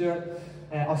 Thank you, Stuart.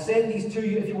 I'll send these to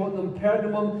you if you want them.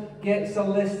 Pergamum gets a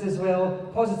list as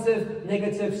well. Positive,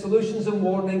 negative, solutions and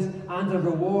warnings, and a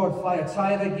reward.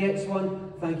 Thyatira gets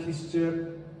one. Thank you,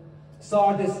 Stuart.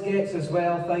 Sardis gets as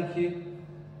well. Thank you.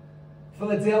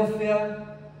 Philadelphia,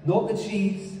 not the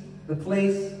cheese, the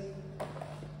place.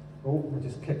 Oh, I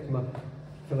just kicked my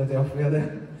Philadelphia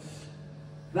there.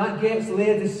 That gets,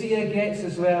 Laodicea gets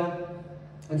as well.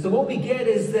 And so what we get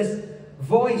is this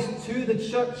voice to the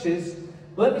churches.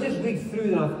 Let me just read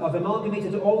through them. I've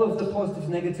amalgamated all of the positives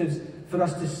and negatives for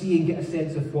us to see and get a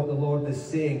sense of what the Lord is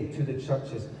saying to the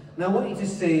churches. Now I want you to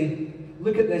say,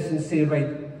 look at this and say,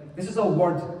 right, this is a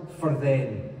word for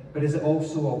them, but is it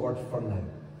also a word for now?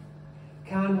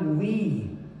 Can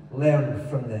we learn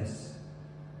from this?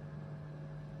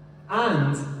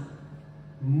 And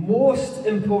most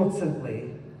importantly,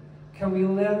 can we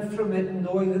learn from it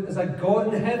knowing that there's a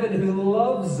God in heaven who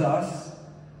loves us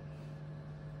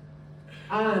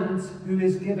and who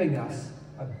is giving us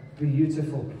a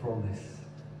beautiful promise?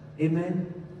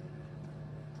 Amen?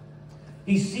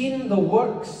 He's seen the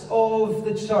works of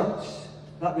the church,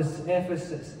 that was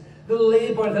Ephesus, the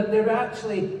labour that they're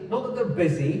actually, not that they're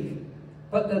busy,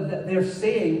 but that they're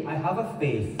saying, I have a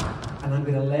faith and I'm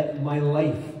going to let my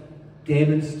life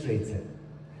demonstrate it.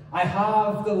 I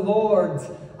have the Lord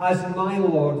as my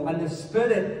Lord and the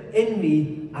Spirit in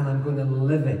me, and I'm going to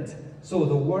live it. So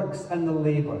the works and the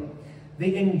labour,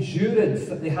 the endurance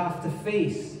that they have to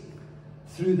face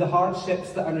through the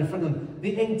hardships that are in front of them,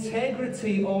 the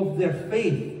integrity of their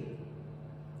faith.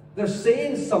 They're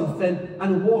saying something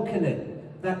and walking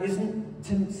it. That isn't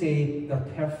to say they're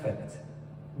perfect.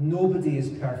 Nobody is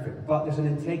perfect, but there's an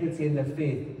integrity in their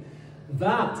faith.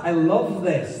 That, I love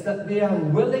this, that they are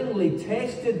willingly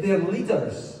tested their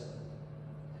leaders.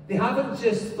 They haven't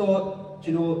just thought,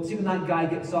 you know, see when that guy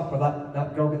gets up or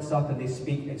that girl gets up and they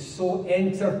speak, it's so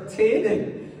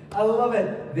entertaining. I love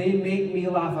it. They make me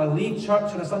laugh. I leave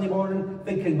church on a Sunday morning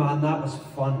thinking, man, that was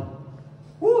fun.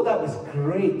 Whoa, that was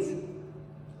great.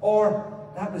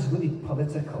 Or, that was really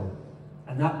political.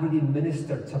 And that really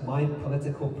ministered to my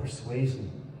political persuasion.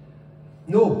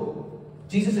 No,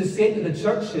 Jesus is saying to the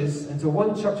churches, and to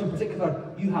one church in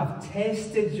particular, you have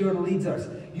tested your leaders.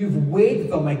 You've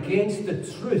weighed them against the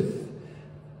truth.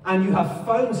 And you have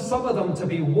found some of them to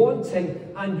be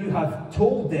wanting, and you have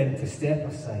told them to step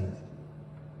aside.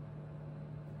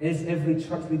 Is every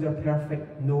church leader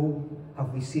perfect? No.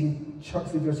 Have we seen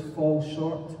church leaders fall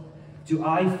short? Do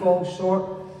I fall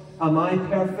short? Am I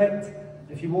perfect?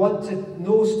 If you want to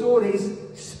know stories,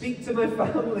 speak to my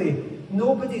family.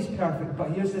 Nobody's perfect,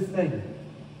 but here's the thing.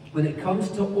 When it comes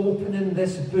to opening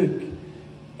this book,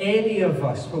 any of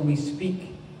us, when we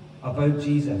speak, about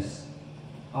Jesus?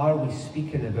 Are we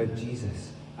speaking about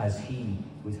Jesus as he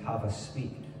would have us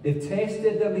speak? They've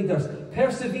tested their leaders.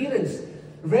 Perseverance,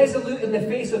 resolute in the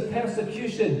face of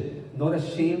persecution, not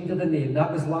ashamed of the name.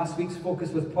 That was last week's focus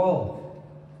with Paul.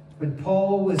 When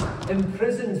Paul was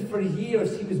imprisoned for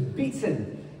years, he was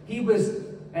beaten. He was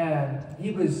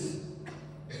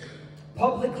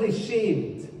publicly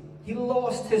shamed. He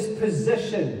lost his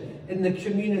position in the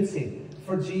community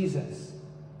for Jesus.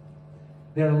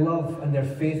 Their love and their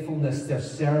faithfulness, their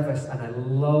service, and I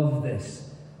love this,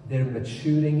 they're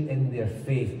maturing in their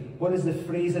faith. What is the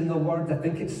phrase in the word? I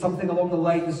think it's something along the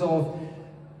lines of,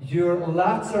 your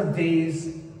latter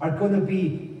days are going to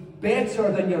be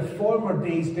better than your former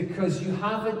days because you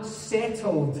haven't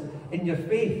settled in your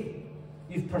faith.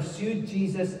 You've pursued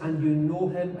Jesus and you know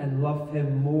him and love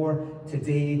him more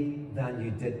today than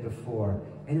you did before.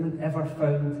 Anyone ever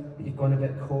found that you've gone a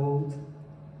bit cold?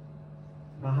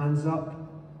 My hand's up.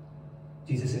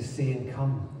 Jesus is saying,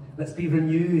 come, let's be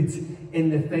renewed in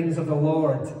the things of the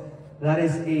Lord. That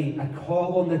is a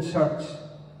call on the church.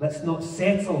 Let's not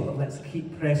settle, but let's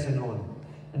keep pressing on.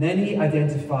 And then he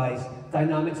identifies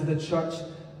dynamics of the church,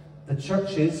 the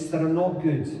churches that are not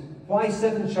good. Why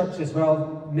 7 churches?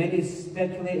 Well, many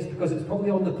speculate it's because it's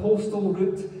probably on the postal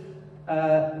route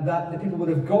that the people would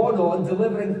have gone on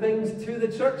delivering things to the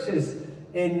churches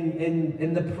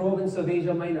in the province of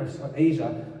Asia Minor, or Asia,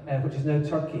 which is now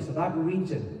Turkey, so that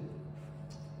region.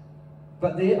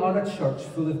 But they are a church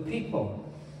full of people.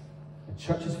 And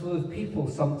churches full of people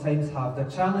sometimes have their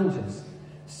challenges.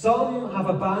 Some have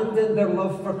abandoned their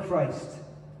love for Christ.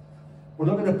 We're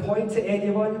not going to point to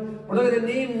anyone. We're not going to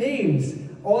name names.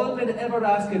 All I'm going to ever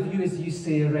ask of you is you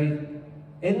say, right,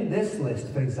 in this list,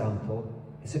 for example,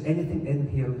 is there anything in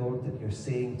here, Lord, that you're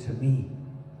saying to me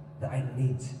that I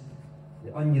need?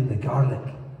 The onion, the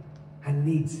garlic. I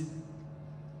need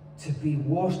to be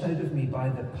washed out of me by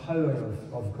the power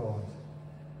of God.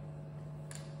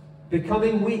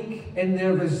 Becoming weak in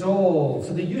their resolve.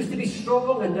 So they used to be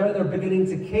strong and now they're beginning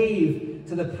to cave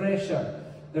to the pressure.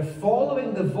 They're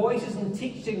following the voices and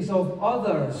teachings of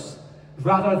others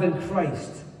rather than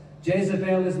Christ.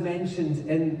 Jezebel is mentioned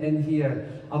in here,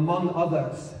 among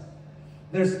others.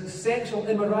 There's sexual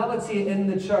immorality in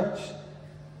the church,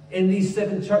 in these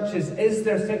 7 churches. Is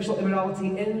there sexual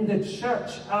immorality in the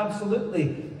church?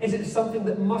 Absolutely. Is it something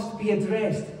that must be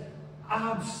addressed?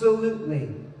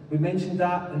 Absolutely. We mentioned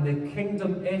that in the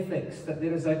kingdom ethics, that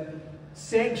there is a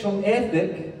sexual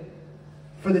ethic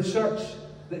for the church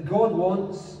that God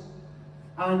wants,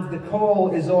 and the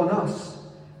call is on us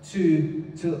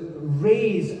to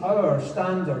raise our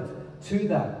standard to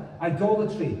that.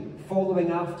 Idolatry,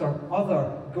 following after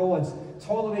other gods,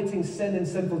 tolerating sin and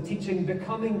sinful teaching,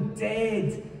 becoming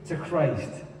dead to Christ,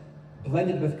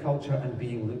 blended with culture and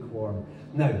being lukewarm.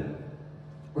 Now,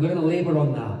 we're not going to labour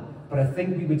on that, but I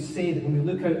think we would say that when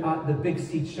we look out at the Big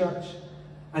C Church,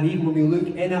 and even when we look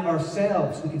in at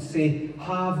ourselves, we could say,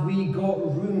 have we got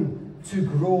room to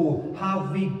grow?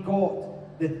 Have we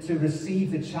got to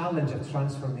receive the challenge of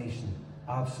transformation?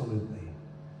 Absolutely.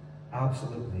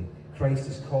 Absolutely. Christ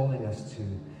is calling us to.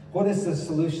 What is the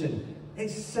solution?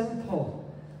 It's simple.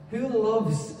 Who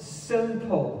loves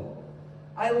simple?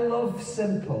 I love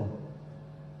simple.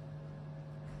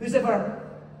 Who's ever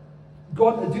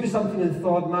got to do something and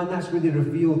thought, man, that's really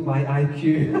revealed my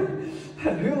IQ?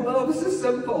 Who loves the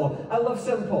simple? I love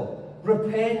simple.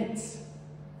 Repent.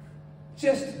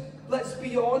 Just let's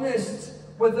be honest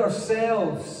with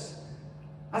ourselves.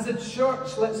 As a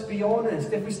church, let's be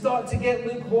honest. If we start to get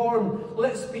lukewarm,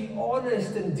 let's be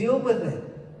honest and deal with it.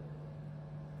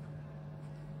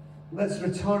 Let's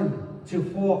return to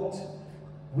what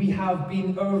we have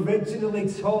been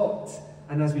originally taught.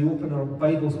 And as we open our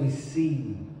Bibles, we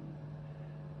see.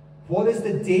 What is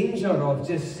the danger of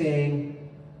just saying,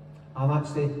 I'm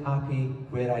actually happy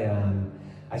where I am?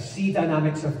 I see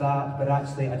dynamics of that, but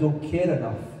actually I don't care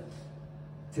enough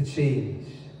to change.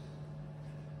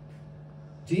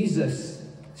 Jesus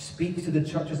speaks to the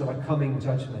churches of a coming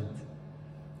judgment.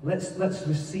 Let's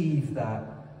receive that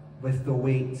with the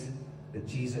weight that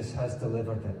Jesus has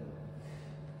delivered it.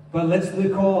 But let's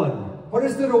look on. What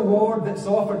is the reward that's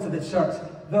offered to the church?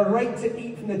 The right to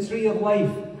eat from the tree of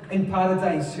life in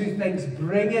paradise. Who thinks,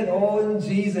 bring it on,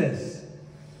 Jesus?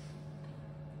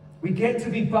 We get to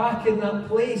be back in that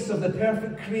place of the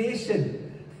perfect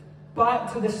creation.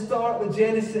 Back to the start with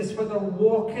Genesis, where they're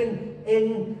walking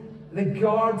in the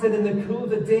garden in the cool of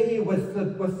the day with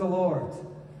the Lord.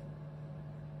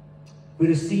 We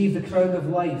receive the crown of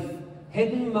life.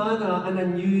 Hidden manna and a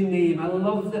new name. I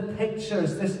love the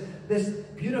pictures. This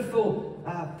beautiful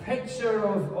picture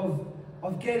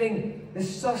of getting the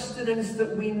sustenance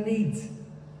that we need.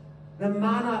 the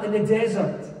manna in the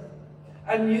desert,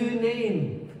 a new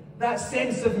name, that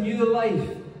sense of new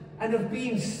life, and of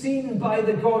being seen by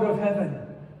the God of heaven.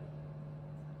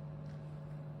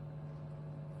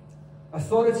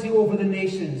 Authority over the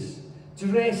nations,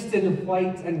 dressed in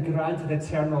white and granted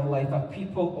eternal life, a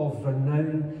people of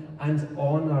renown and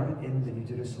honour in the New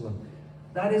Jerusalem.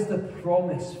 That is the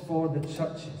promise for the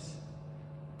churches.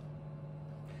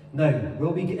 Now,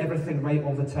 will we get everything right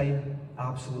all the time?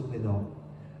 Absolutely not,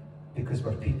 because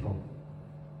we're people.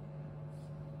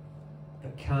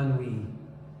 But can we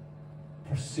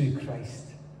pursue Christ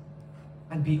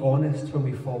and be honest when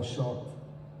we fall short?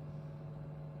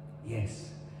 Yes.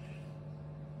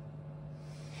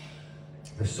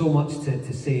 There's so much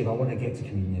to say if I want to get to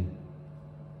communion.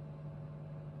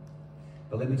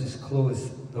 But let me just close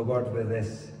the word with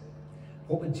this.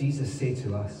 What would Jesus say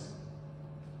to us?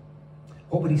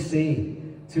 What would he say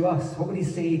to us? What would he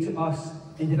say to us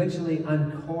individually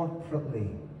and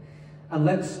corporately? And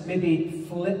let's maybe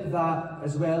flip that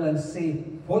as well and say,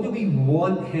 what do we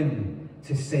want him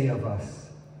to say of us?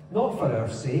 Not for our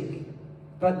sake,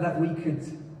 but that we could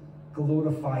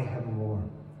glorify him more.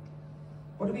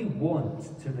 What do we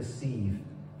want to receive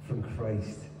from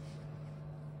Christ?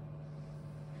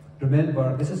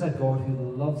 Remember, this is a God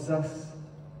who loves us,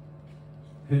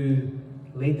 who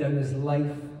laid down his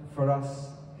life for us,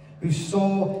 who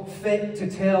saw fit to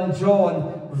tell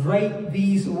John, write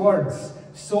these words,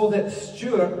 so that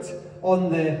Stuart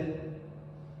on the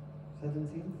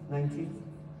 17th, 19th,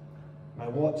 my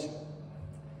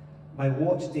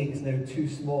watch date is now too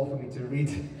small for me to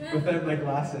read without my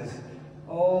glasses.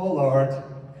 Oh Lord.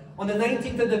 On the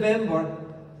 19th of November,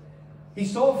 he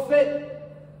saw fit,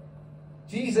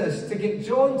 Jesus, to get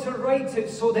John to write it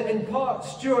so that in part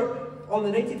Stuart on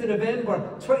the 19th of November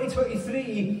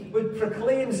 2023 would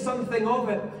proclaim something of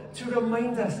it to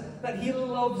remind us that he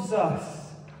loves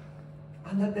us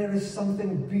and that there is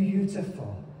something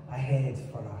beautiful ahead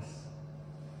for us.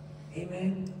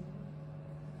 Amen.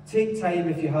 Take time,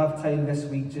 if you have time this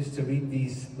week, just to read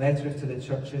these letters to the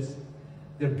churches.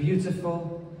 They're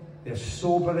beautiful, they're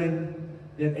sobering,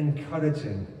 they're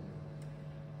encouraging.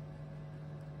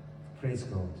 Praise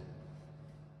God.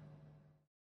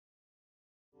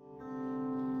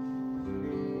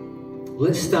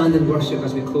 Let's stand and worship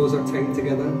as we close our time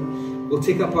together. We'll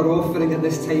take up our offering at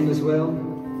this time as well.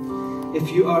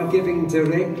 If you are giving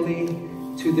directly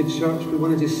to the church, we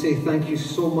want to just say thank you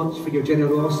so much for your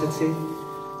generosity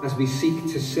as we seek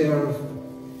to serve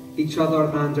each other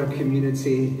and our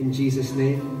community in Jesus'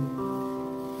 name.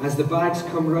 As the bags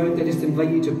come round, I just invite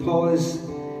you to pause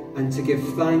and to give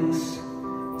thanks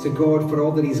to God for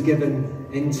all that he's given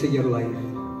into your life.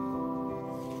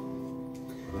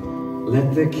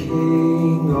 Let the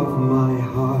King of my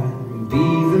heart be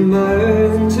the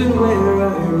mountain where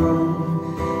I run,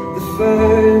 the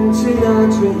fountain I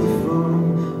drink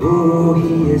from, oh,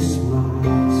 he is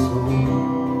my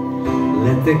song.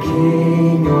 Let the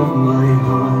King of my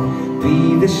heart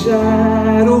be the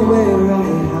shadow where I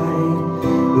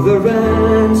hide, the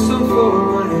ransom for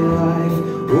my life,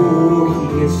 oh, he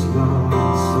is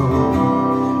my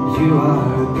song. You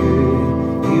are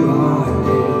good, you are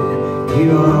good,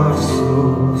 you are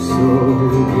so, so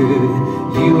good.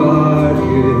 You are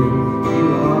good, you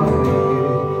are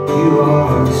good, you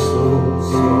are so,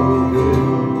 so good.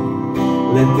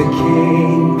 Let the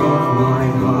King of my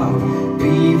heart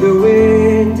be the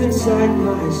wind inside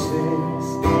my sails,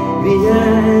 the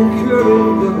anchor in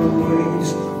the waves,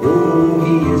 oh,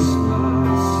 he is my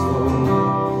soul.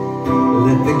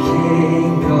 Let the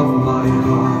King of my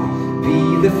heart be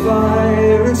the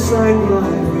fire inside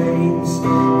my veins,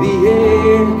 the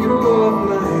anchor of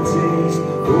my days,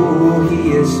 oh, he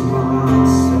is my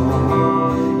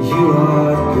song. You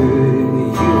are good,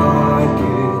 you are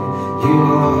good, you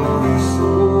are so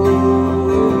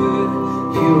good.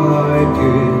 You are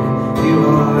good, you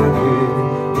are good,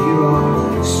 you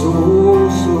are so,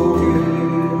 so good.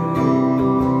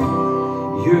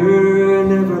 You're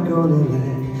never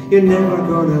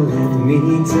gonna let me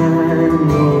down,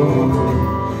 no.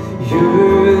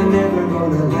 You're never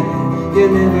gonna let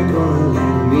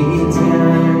me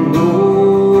down, no.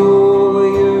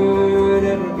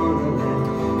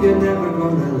 You're never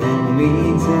gonna let me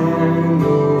down,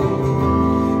 no.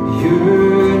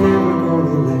 You're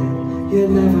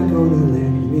never gonna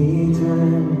let me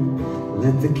down.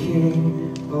 Let the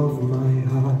King of my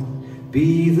heart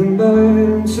be the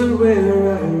mountain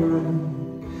where I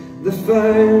run, the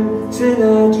fountain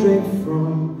I drink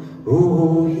from,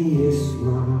 oh, he is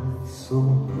my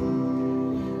song.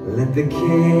 Let the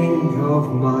King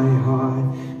of my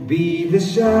heart be the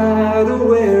shadow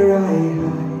where I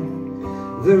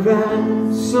hide, the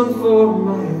ransom for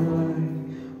my life,